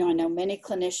know many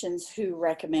clinicians who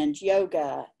recommend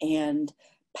yoga and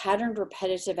patterned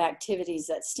repetitive activities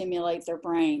that stimulate their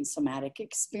brain, somatic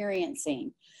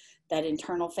experiencing, that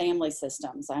internal family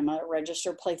systems. I'm a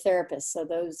registered play therapist, so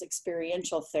those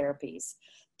experiential therapies,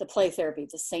 the play therapy,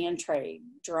 the sand trade,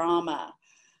 drama.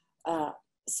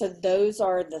 So those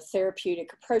are the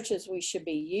therapeutic approaches we should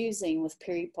be using with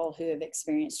people who have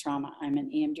experienced trauma. I'm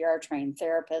an EMDR trained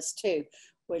therapist too,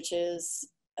 which is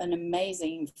an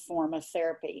amazing form of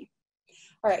therapy.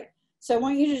 All right, so I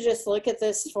want you to just look at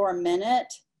this for a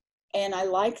minute. And I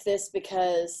like this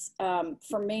because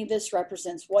for me, this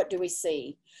represents, what do we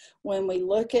see? When we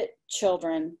look at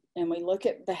children and we look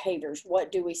at behaviors,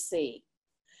 what do we see?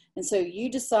 And so you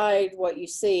decide what you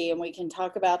see, and we can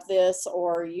talk about this,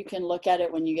 or you can look at it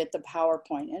when you get the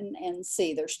PowerPoint and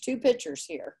see. There's two pictures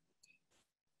here.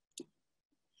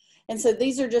 And so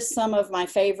these are just some of my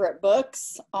favorite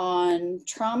books on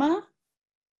trauma.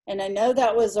 And I know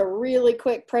that was a really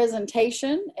quick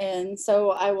presentation, and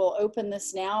so I will open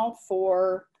this now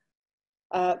for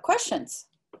questions.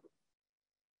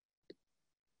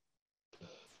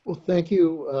 Well, thank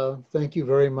you. Thank you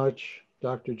very much,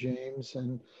 Dr. James.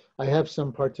 And I have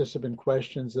some participant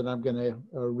questions that I'm going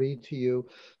to read to you.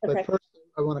 But Okay. first,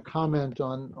 I want to comment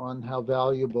on how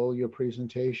valuable your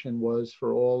presentation was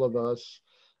for all of us,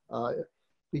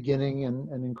 beginning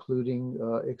and including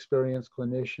experienced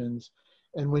clinicians.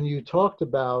 And when you talked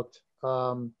about,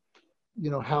 how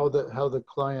the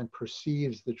client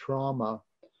perceives the trauma,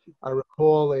 I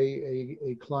recall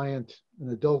a client, an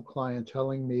adult client,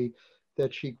 telling me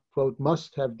that she, quote,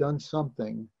 must have done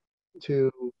something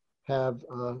to have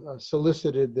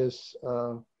solicited this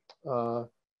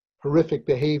horrific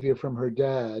behavior from her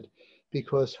dad,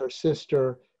 because her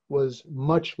sister was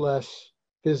much less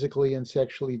physically and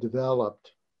sexually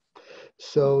developed.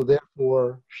 So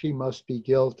therefore, she must be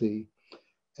guilty.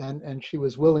 And she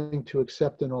was willing to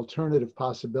accept an alternative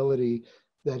possibility,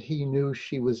 that he knew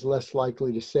she was less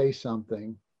likely to say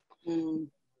something,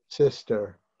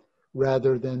 sister,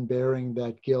 rather than bearing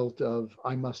that guilt of,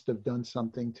 I must have done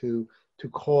something to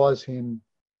cause him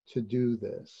to do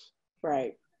this.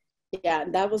 Right. Yeah,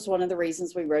 that was one of the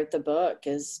reasons we wrote the book,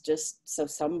 is just so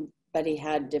somebody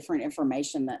had different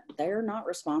information that they're not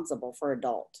responsible for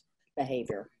adult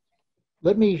behavior.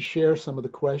 Let me share some of the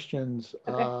questions.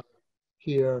 Okay.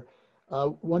 Here.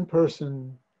 One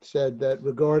person said that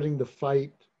regarding the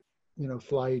fight,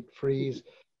 flight, freeze,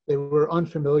 they were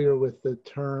unfamiliar with the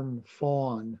term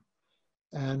fawn.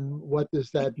 And what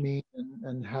does that mean,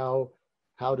 and how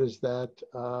does that,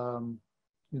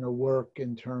 work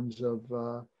in terms of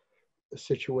a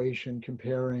situation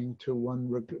comparing to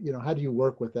one, how do you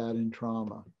work with that in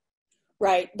trauma?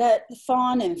 Right, that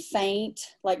fawn and faint,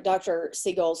 like Dr.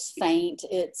 Siegel's faint,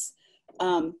 it's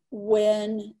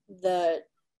when the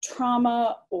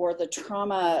trauma or the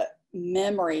trauma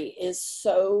memory is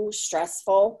so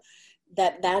stressful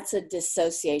that that's a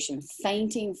dissociation.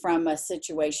 Fainting from a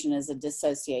situation is a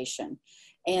dissociation.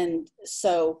 And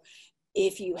so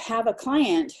if you have a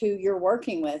client who you're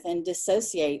working with and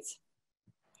dissociates,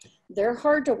 they're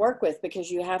hard to work with,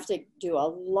 because you have to do a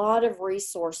lot of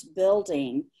resource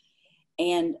building,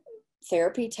 and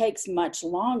therapy takes much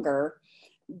longer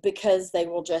because they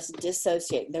will just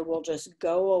dissociate. They will just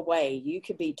go away. You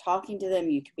could be talking to them,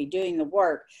 you could be doing the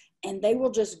work, and they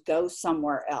will just go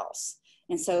somewhere else.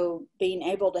 And so being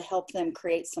able to help them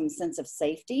create some sense of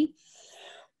safety,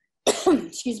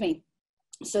 excuse me,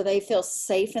 so they feel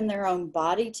safe in their own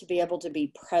body to be able to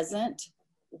be present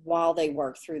while they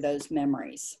work through those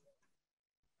memories.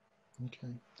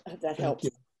 Okay. I hope that Thank helps.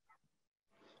 you.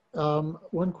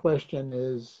 One question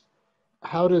is,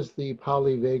 how does the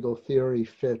polyvagal theory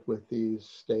fit with these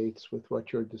states, with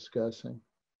what you're discussing?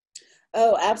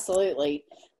 Oh, absolutely.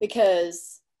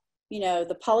 Because, you know,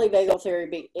 the polyvagal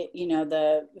theory, you know,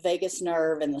 the vagus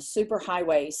nerve and the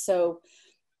superhighway. So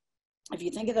if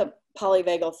you think of the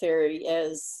polyvagal theory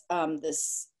as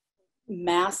this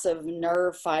massive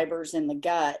nerve fibers in the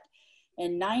gut,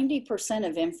 and 90%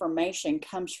 of information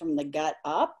comes from the gut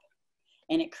up,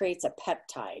 and it creates a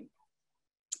peptide.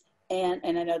 And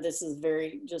I know this is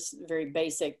just very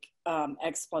basic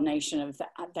explanation of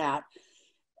that.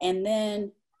 And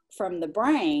then from the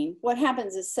brain, what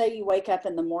happens is, say you wake up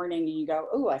in the morning and you go,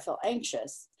 oh, I feel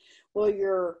anxious. Well,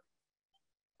 your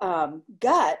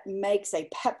gut makes a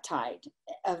peptide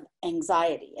of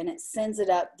anxiety, and it sends it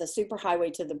up the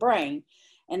superhighway to the brain.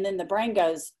 And then the brain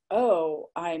goes, oh,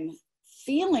 I'm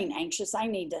feeling anxious. I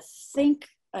need to think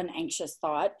an anxious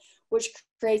thought, which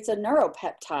creates a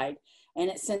neuropeptide, and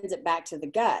it sends it back to the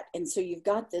gut. And so you've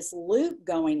got this loop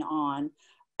going on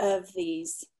of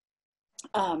these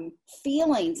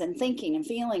feelings and thinking and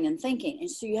feeling and thinking.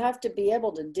 And so you have to be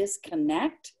able to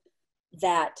disconnect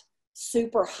that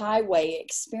superhighway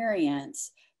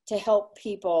experience to help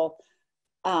people,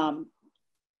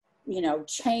 you know,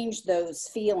 change those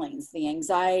feelings, the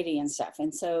anxiety and stuff.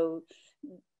 And so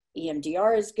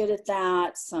EMDR is good at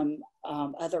that. Some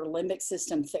other limbic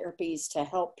system therapies to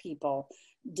help people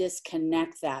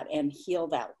disconnect that and heal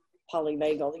that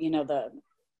polyvagal, you know, the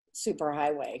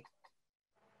superhighway.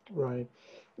 Right.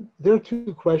 There are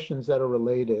two questions that are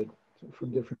related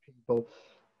from different people.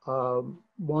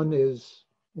 One is,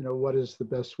 you know, what is the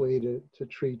best way to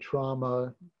treat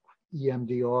trauma,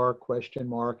 EMDR, question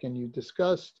mark. And you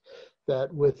discussed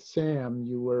that with Sam,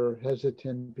 you were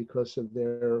hesitant because of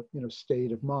their, you know,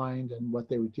 state of mind and what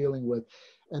they were dealing with.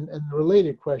 And the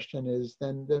related question is,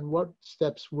 then what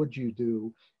steps would you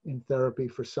do in therapy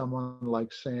for someone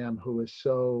like Sam, who is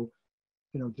so,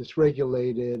 you know,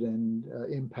 dysregulated and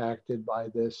impacted by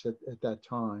this at that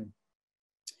time?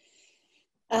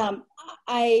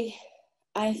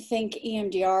 I think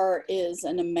EMDR is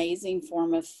an amazing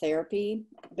form of therapy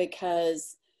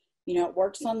because, you know, it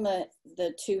works on the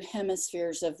two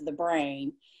hemispheres of the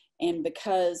brain. And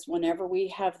because whenever we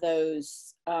have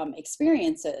those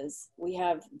experiences, we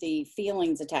have the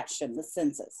feelings attached to them, the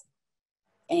senses.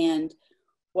 And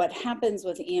what happens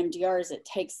with EMDR is it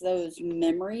takes those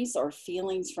memories or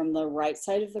feelings from the right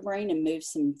side of the brain and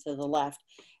moves them to the left.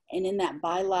 And in that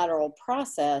bilateral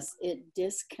process, it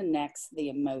disconnects the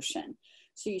emotion.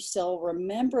 So you still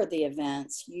remember the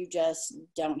events, you just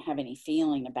don't have any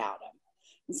feeling about them.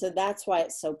 And so that's why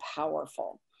it's so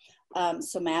powerful.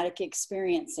 Somatic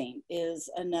experiencing is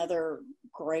another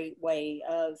great way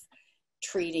of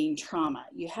treating trauma.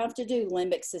 You have to do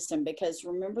limbic system because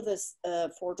remember this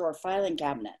 4-drawer filing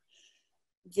cabinet.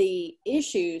 The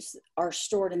issues are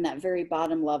stored in that very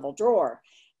bottom level drawer.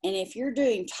 And if you're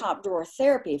doing top drawer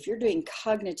therapy, if you're doing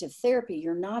cognitive therapy,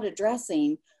 you're not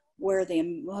addressing where the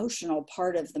emotional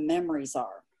part of the memories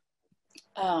are.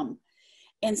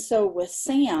 And so with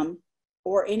Sam,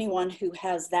 or anyone who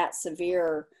has that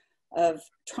severe of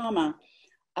trauma,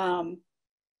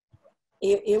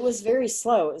 it was very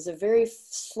slow. It was a very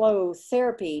slow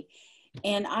therapy.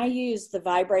 And I used the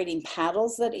vibrating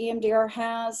paddles that EMDR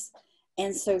has.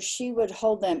 And so she would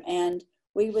hold them, and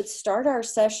we would start our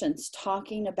sessions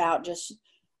talking about just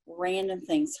random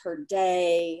things, her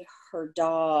day, her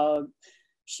dog,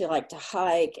 she liked to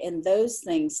hike, and those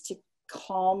things to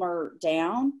calm her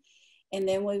down. And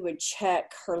then we would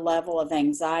check her level of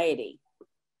anxiety.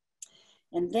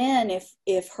 And then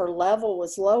if her level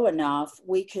was low enough,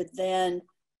 we could then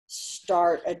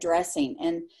start addressing.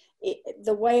 And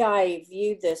the way I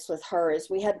viewed this with her is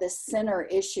we had this center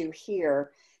issue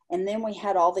here, and then we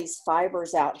had all these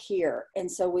fibers out here. And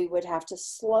so we would have to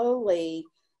slowly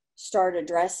start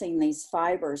addressing these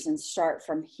fibers and start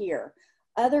from here.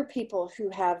 Other people who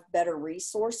have better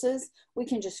resources, we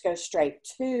can just go straight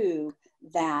to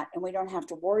that, and we don't have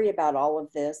to worry about all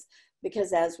of this,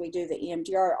 because as we do the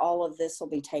EMDR, all of this will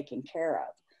be taken care of.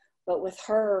 But with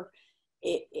her,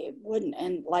 it wouldn't.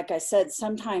 And like I said,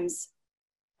 sometimes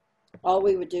all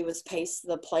we would do was pace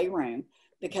the playroom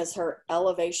because her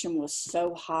elevation was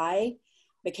so high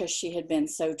because she had been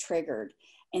so triggered.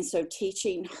 And so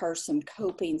teaching her some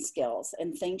coping skills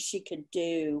and things she could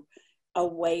do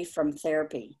away from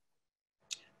therapy.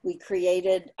 We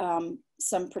created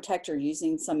some protector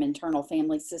using some internal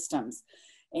family systems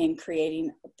and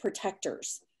creating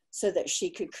protectors so that she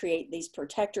could create these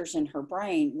protectors in her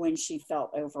brain when she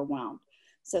felt overwhelmed.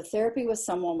 So therapy with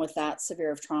someone with that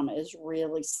severe of trauma is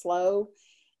really slow,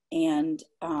 and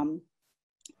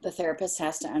the therapist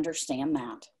has to understand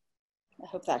that. I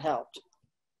hope that helped.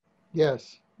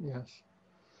 Yes, yes.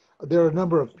 There are a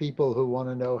number of people who want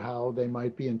to know how they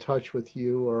might be in touch with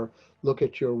you or look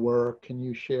at your work. Can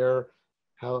you share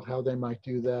how they might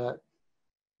do that?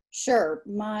 Sure.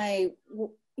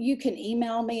 You can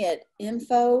email me at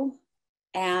info@drkelly,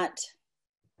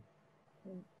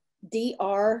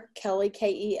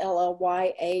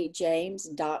 KELLYA,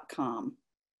 James.com.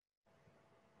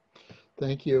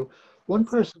 Thank you. One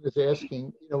person is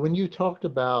asking, when you talked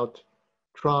about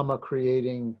trauma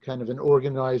creating kind of an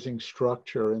organizing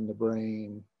structure in the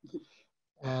brain,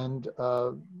 and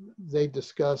they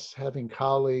discuss having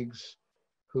colleagues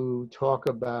who talk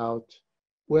about,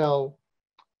 well,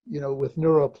 with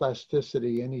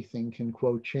neuroplasticity, anything can,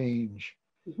 quote, change.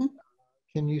 Mm-hmm.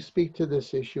 Can you speak to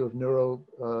this issue of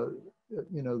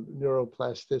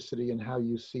neuroplasticity and how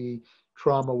you see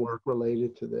trauma work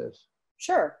related to this?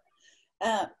 Sure.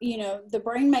 The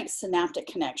brain makes synaptic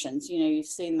connections. You've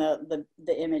seen the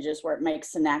images where it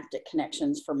makes synaptic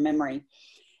connections for memory.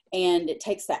 And it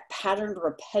takes that patterned,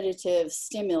 repetitive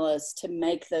stimulus to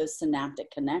make those synaptic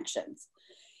connections.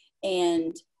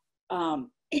 And,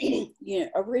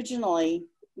 originally,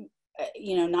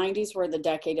 90s were the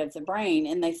decade of the brain,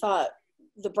 and they thought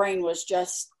the brain was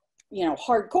just,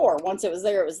 hardcore. Once it was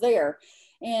there, it was there.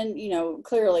 And,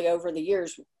 clearly over the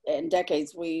years and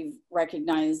decades, we've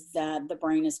recognized that the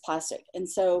brain is plastic. And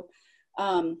so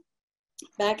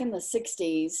back in the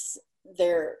 60s,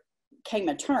 there came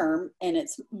a term, and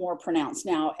it's more pronounced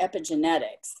now,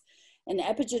 epigenetics. And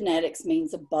epigenetics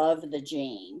means above the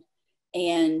gene.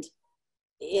 And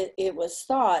it was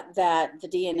thought that the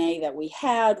DNA that we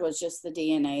had was just the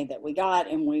DNA that we got,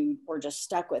 and we were just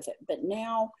stuck with it. But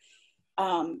now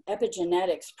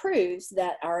epigenetics proves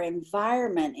that our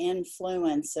environment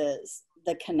influences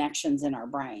the connections in our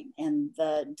brain and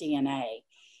the DNA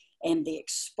and the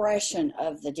expression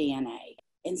of the DNA.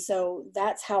 And so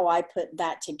that's how I put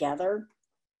that together,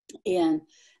 in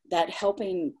that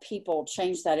helping people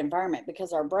change that environment,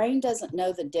 because our brain doesn't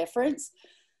know the difference,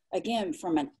 again,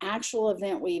 from an actual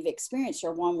event we've experienced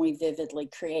or one we vividly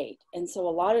create. And so a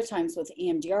lot of times with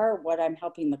EMDR, what I'm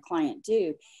helping the client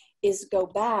do is go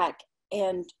back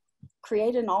and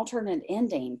create an alternate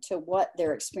ending to what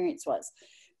their experience was.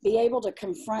 Be able to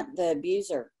confront the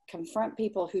abuser, confront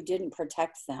people who didn't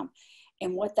protect them.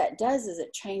 And what that does is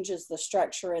it changes the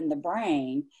structure in the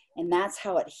brain, and that's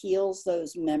how it heals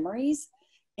those memories.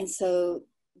 And so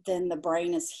then the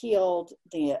brain is healed,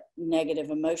 the negative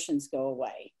emotions go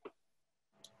away.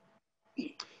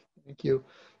 Thank you.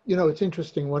 It's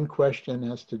interesting. One question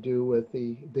has to do with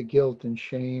the guilt and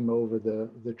shame over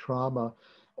the trauma.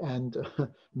 And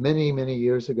many, many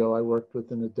years ago, I worked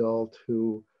with an adult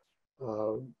who,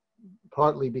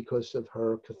 partly because of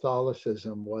her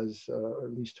Catholicism, was, or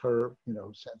at least her,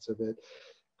 sense of it,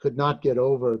 could not get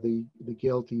over the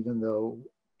guilt, even though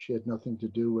she had nothing to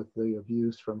do with the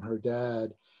abuse from her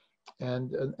dad.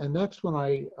 And that's when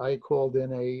I called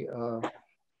in a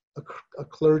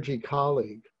clergy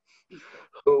colleague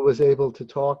who was able to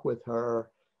talk with her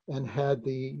and had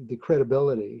the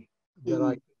credibility that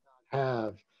I could not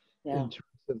have in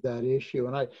terms of that issue.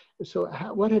 And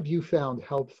what have you found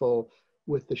helpful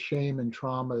with the shame and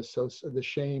trauma, so the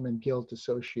shame and guilt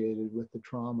associated with the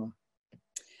trauma?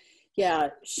 Yeah,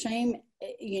 shame,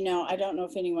 I don't know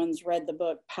if anyone's read the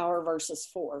book Power versus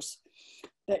Force,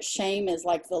 but shame is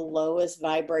like the lowest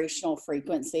vibrational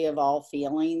frequency of all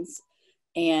feelings.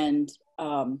 And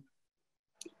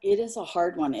it is a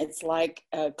hard one. It's like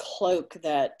a cloak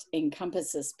that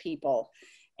encompasses people,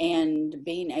 and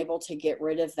being able to get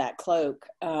rid of that cloak.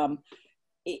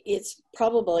 It's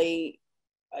probably,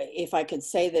 if I could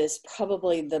say this,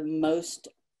 probably the most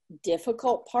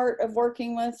difficult part of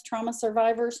working with trauma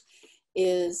survivors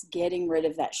is getting rid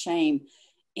of that shame.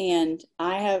 And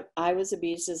I was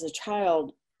abused as a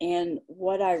child, and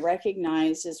what I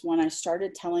recognized is when I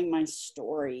started telling my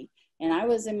story, and I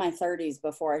was in my 30s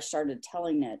before I started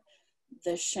telling it,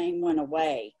 the shame went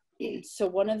away. So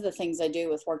one of the things I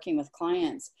do with working with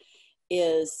clients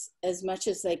is, as much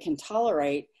as they can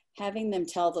tolerate, having them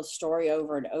tell the story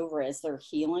over and over as they're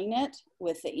healing it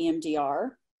with the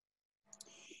EMDR.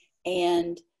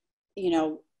 And,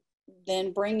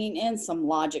 then bringing in some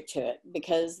logic to it,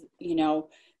 because,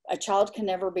 a child can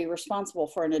never be responsible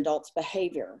for an adult's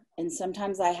behavior. And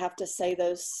sometimes I have to say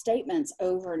those statements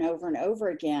over and over and over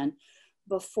again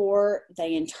before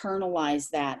they internalize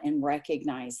that and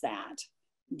recognize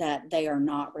that they are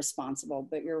not responsible.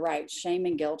 But you're right, shame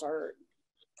and guilt are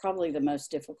probably the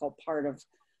most difficult part of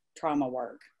trauma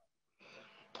work.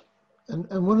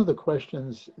 And one of the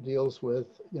questions deals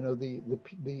with, you know, the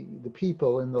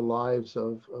people in the lives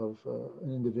of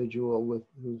an individual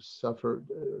who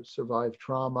survived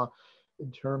trauma,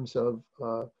 in terms of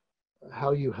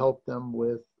how you help them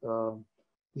with the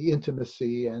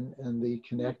intimacy and the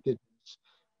connectedness,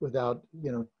 without,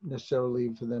 you know,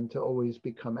 necessarily for them to always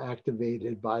become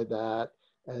activated by that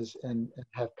and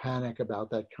have panic about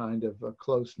that kind of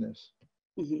closeness.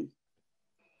 Mm-hmm.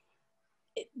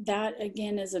 That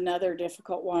again is another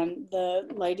difficult one. The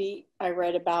lady I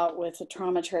read about with the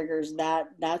trauma triggers,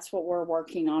 that's what we're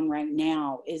working on right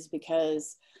now, is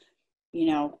because, you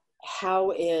know,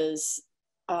 how is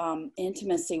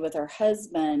intimacy with her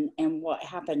husband and what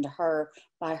happened to her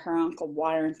by her uncle,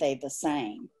 why aren't they the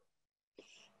same?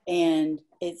 And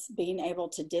it's being able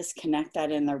to disconnect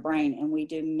that in their brain. And we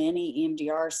do many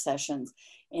EMDR sessions,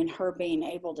 and her being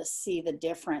able to see the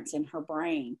difference in her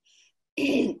brain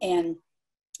and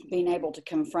being able to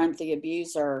confront the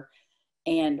abuser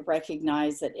and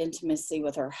recognize that intimacy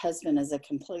with her husband is a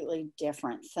completely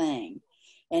different thing.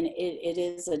 And it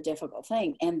is a difficult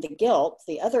thing. And the guilt,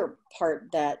 the other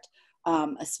part that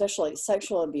especially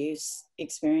sexual abuse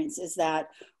experience, is that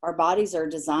our bodies are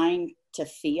designed to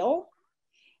feel,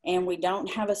 and we don't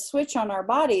have a switch on our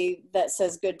body that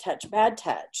says good touch, bad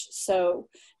touch. So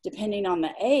depending on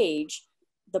the age,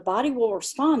 the body will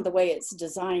respond the way it's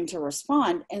designed to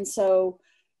respond. And so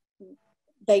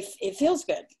it feels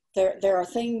good. There are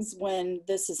things when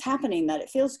this is happening that it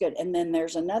feels good. And then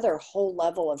there's another whole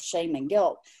level of shame and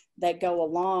guilt that go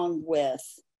along with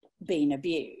being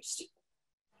abused.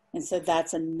 And so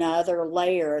that's another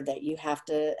layer that you have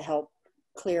to help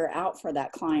clear out for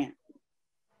that client.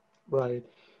 Right.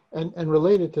 And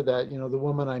related to that, you know, the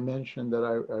woman I mentioned that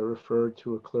I referred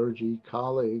to, a clergy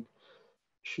colleague,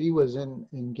 she was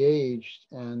engaged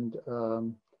and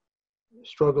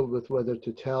struggled with whether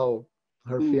to tell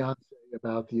her fiance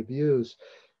about the abuse.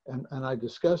 And I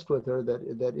discussed with her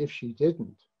that if she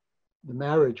didn't, the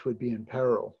marriage would be in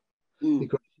peril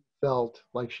because she felt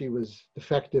like she was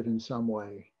defective in some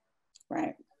way.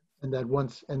 Right. And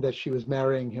that she was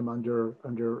marrying him under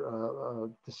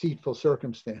deceitful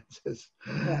circumstances.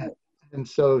 Right. And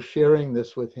so sharing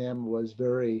this with him was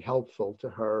very helpful to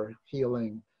her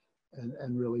healing,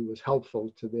 and really was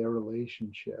helpful to their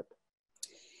relationship.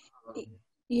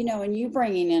 You know, and you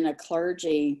bringing in a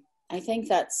clergy, I think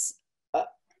that's,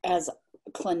 as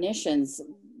clinicians,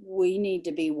 we need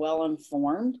to be well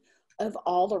informed of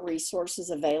all the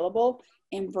resources available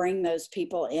and bring those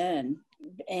people in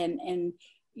and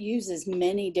use as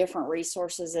many different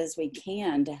resources as we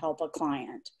can to help a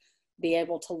client be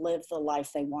able to live the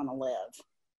life they want to live.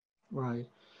 Right.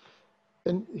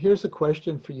 And here's a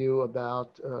question for you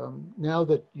about, now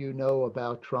that you know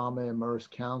about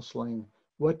trauma-immersed counseling,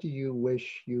 what do you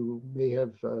wish you may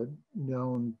have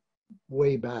known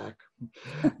way back?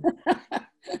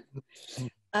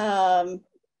 Oh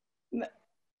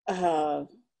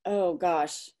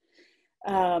gosh.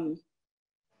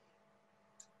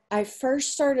 I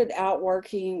first started out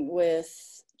working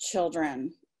with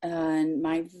children, and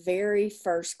my very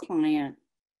first client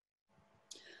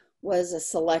was a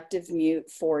selective mute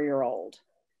 4-year-old.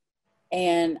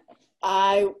 And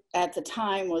I, at the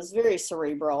time, was very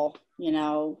cerebral, you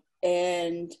know,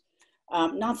 and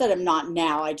not that I'm not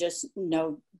now, I just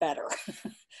know better.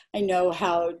 I know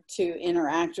how to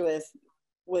interact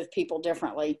with people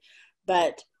differently.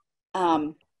 But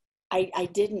I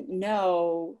didn't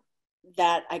know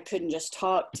that I couldn't just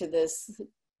talk to this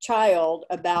child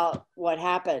about what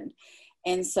happened.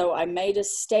 And so I made a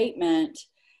statement,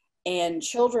 and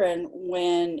children,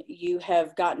 when you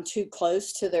have gotten too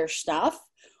close to their stuff,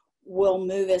 will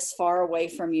move as far away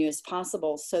from you as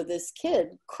possible. So this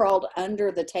kid crawled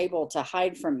under the table to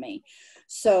hide from me.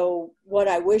 So what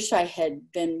I wish I had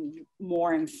been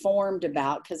more informed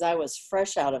about, because I was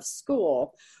fresh out of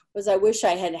school, was I wish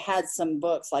I had had some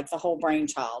books like The Whole Brain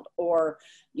Child, or,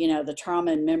 you know, the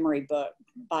Trauma and Memory book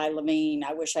by Levine.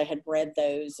 I wish I had read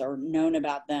those or known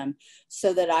about them,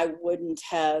 so that I wouldn't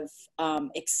have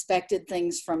expected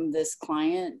things from this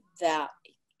client that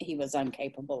he was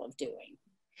incapable of doing.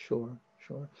 Sure,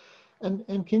 sure.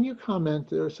 And can you comment,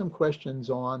 there are some questions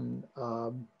on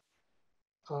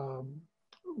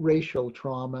racial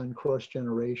trauma and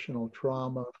cross-generational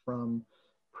trauma from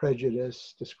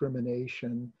prejudice,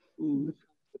 discrimination,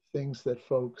 the things that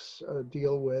folks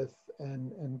deal with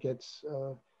and gets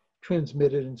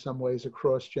transmitted in some ways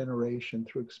across generation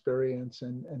through experience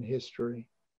and history?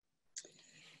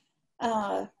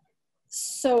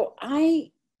 So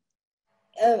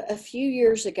a few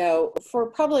years ago, for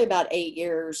probably about 8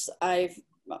 years, I've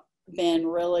been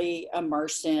really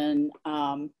immersed in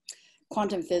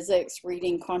quantum physics,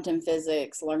 reading quantum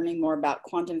physics, learning more about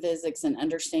quantum physics and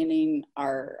understanding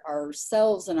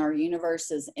ourselves and our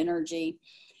universe's energy.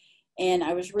 And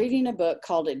I was reading a book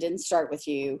called It Didn't Start With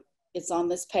You. It's on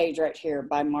this page right here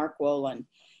by Mark Wolin.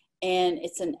 And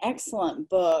it's an excellent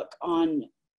book on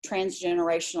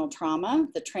transgenerational trauma,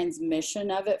 the transmission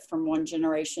of it from one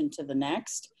generation to the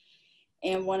next.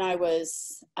 And when I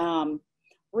was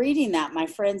reading that, my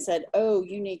friend said, "Oh,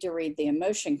 you need to read the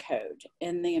emotion code."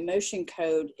 And the emotion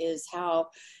code is how,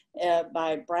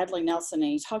 by Bradley Nelson,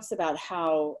 and he talks about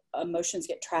how emotions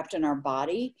get trapped in our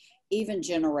body, even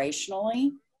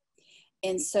generationally.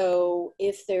 And so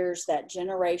if there's that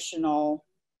generational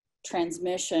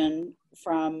transmission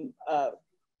from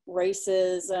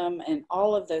racism and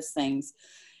all of those things,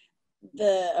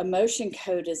 the emotion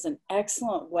code is an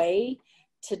excellent way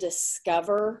to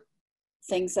discover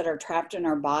things that are trapped in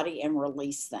our body and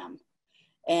release them.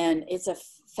 And it's a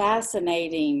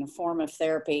fascinating form of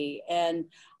therapy. And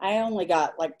I only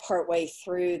got like partway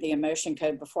through the emotion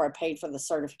code before I paid for the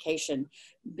certification,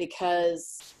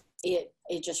 because it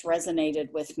just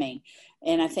resonated with me.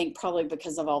 And I think probably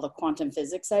because of all the quantum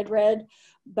physics I'd read.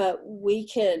 But we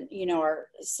can, our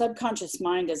subconscious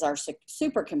mind is our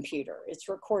supercomputer. It's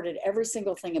recorded every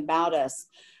single thing about us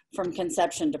from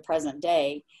conception to present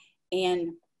day.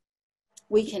 And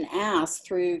we can ask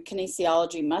through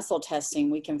kinesiology muscle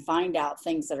testing, we can find out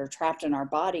things that are trapped in our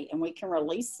body and we can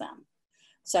release them.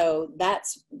 So that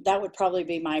would probably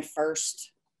be my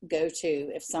first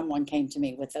go-to if someone came to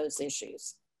me with those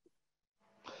issues.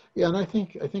 Yeah, and I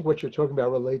think what you're talking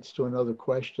about relates to another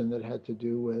question that had to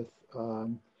do with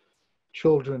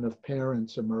children of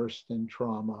parents immersed in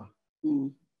trauma,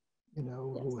 Yes.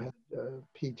 Who had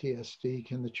PTSD.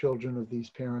 Can the children of these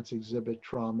parents exhibit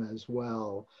trauma as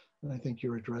well? And I think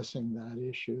you're addressing that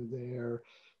issue there.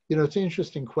 It's an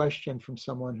interesting question from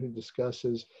someone who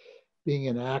discusses being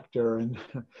an actor and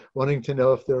wanting to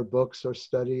know if there are books or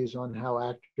studies on how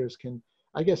actors can,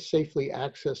 I guess, safely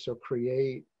access or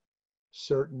create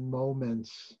certain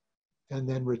moments and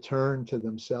then return to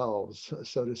themselves,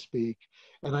 so to speak.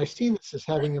 And I see this as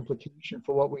having implication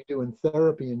for what we do in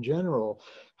therapy in general,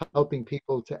 helping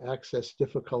people to access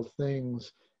difficult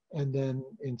things and then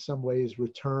in some ways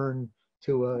return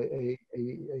to a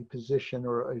position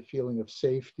or a feeling of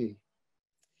safety.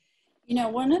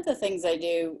 One of the things I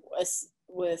do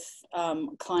with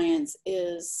clients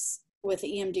is with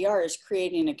EMDR is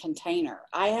creating a container.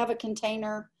 I have a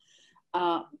container.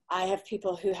 I have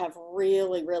people who have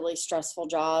really, really stressful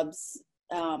jobs.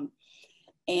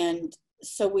 And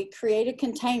so we create a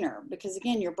container because,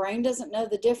 again, your brain doesn't know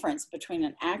the difference between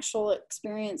an actual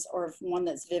experience or one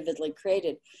that's vividly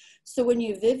created. So when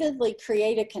you vividly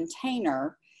create a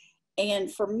container,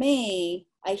 and for me,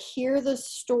 I hear the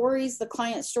stories, the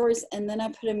client stories, and then I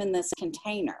put them in this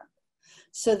container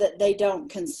so that they don't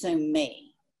consume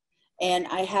me. And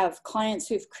I have clients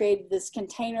who've created this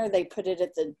container. They put it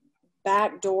at the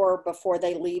back door before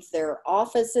they leave their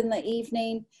office in the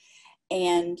evening.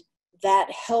 And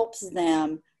that helps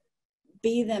them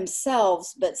be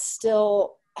themselves, but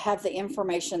still have the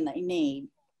information they need.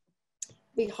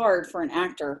 Be hard for an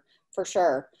actor, for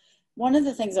sure. One of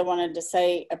the things I wanted to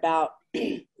say about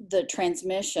the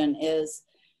transmission is,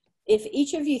 if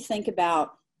each of you think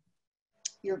about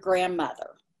your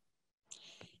grandmother,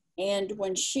 and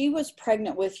when she was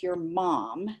pregnant with your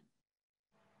mom,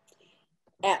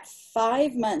 at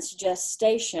 5 months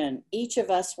gestation, each of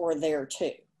us were there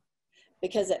too.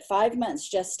 Because at 5 months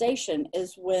gestation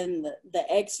is when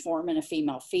the eggs form in a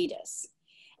female fetus.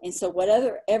 And so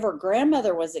whatever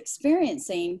grandmother was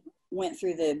experiencing went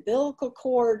through the umbilical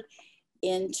cord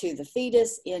into the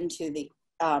fetus, into the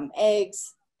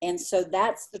eggs. And so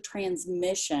that's the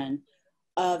transmission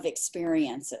of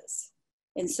experiences.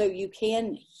 And so you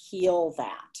can heal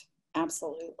that.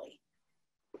 Absolutely.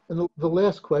 And the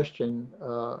last question,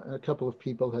 a couple of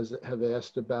people have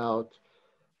asked about,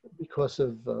 because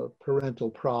of parental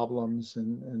problems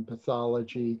and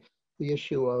pathology, the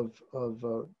issue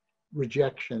of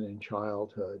rejection in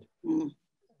childhood,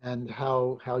 and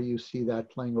how you see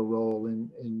that playing a role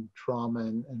in trauma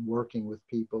and working with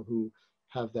people who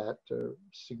have that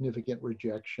significant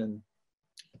rejection.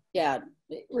 Yeah,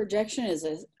 rejection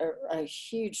is a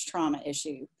huge trauma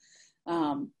issue.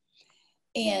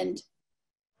 And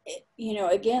you know,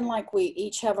 again, like we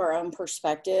each have our own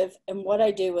perspective. And what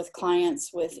I do with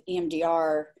clients with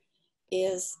EMDR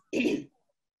is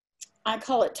I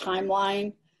call it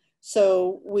timeline.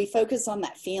 So we focus on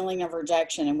that feeling of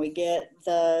rejection and we get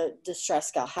the distress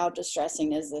scale. How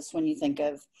distressing is this when you think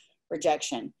of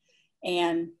rejection?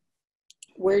 And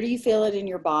where do you feel it in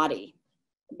your body?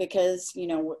 Because, you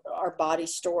know, our body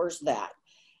stores that.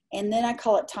 And then I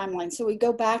call it timeline. So we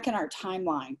go back in our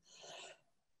timeline,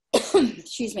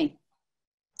 excuse me,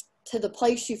 to the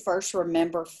place you first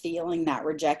remember feeling that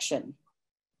rejection.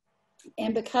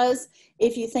 And because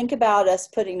if you think about us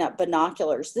putting up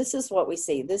binoculars, this is what we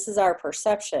see. This is our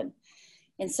perception.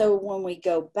 And so when we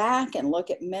go back and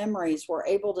look at memories, we're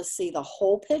able to see the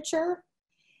whole picture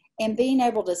and being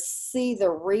able to see the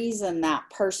reason that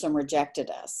person rejected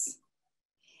us.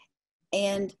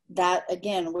 And that,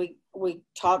 again, we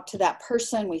talk to that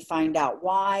person, we find out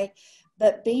why,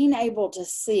 but being able to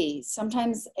see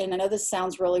sometimes, and I know this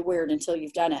sounds really weird until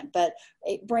you've done it, but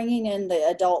bringing in the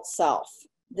adult self.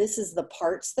 This is the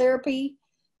parts therapy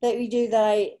that we do that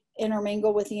I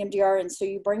intermingle with EMDR. And so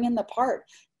you bring in the part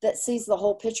that sees the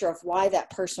whole picture of why that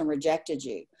person rejected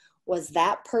you. Was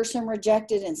that person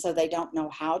rejected and so they don't know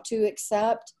how to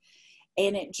accept?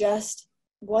 And it just,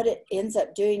 what it ends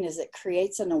up doing is it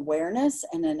creates an awareness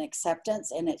and an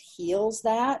acceptance, and it heals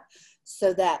that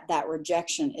so that that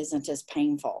rejection isn't as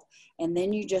painful. And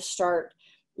then you just start,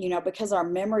 you know, because our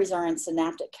memories are in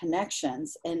synaptic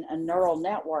connections and a neural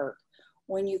network,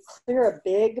 when you clear a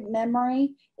big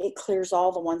memory, it clears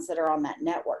all the ones that are on that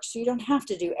network. So you don't have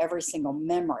to do every single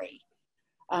memory.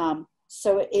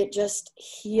 So it just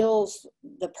heals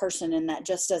the person, and that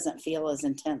just doesn't feel as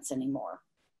intense anymore.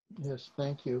 Yes,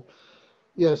 thank you.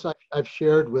 Yes, I've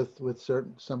shared with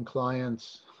some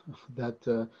clients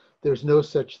that there's no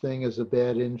such thing as a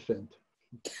bad infant,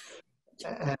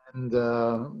 and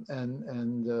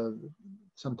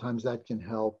sometimes that can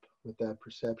help with that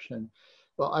perception.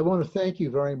 Well, I want to thank you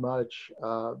very much.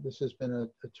 This has been a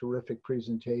terrific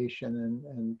presentation,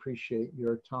 and appreciate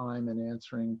your time and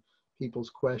answering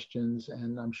people's questions.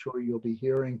 And I'm sure you'll be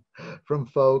hearing from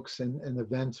folks, and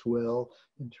events will,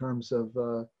 in terms of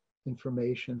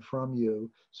information from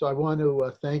you. So I want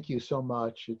to thank you so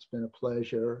much. It's been a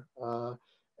pleasure.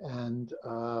 And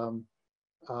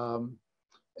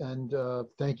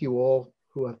thank you all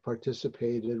who have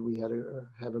participated. We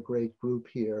have a great group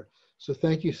here. So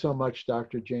thank you so much,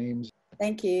 Dr. James.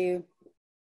 Thank you.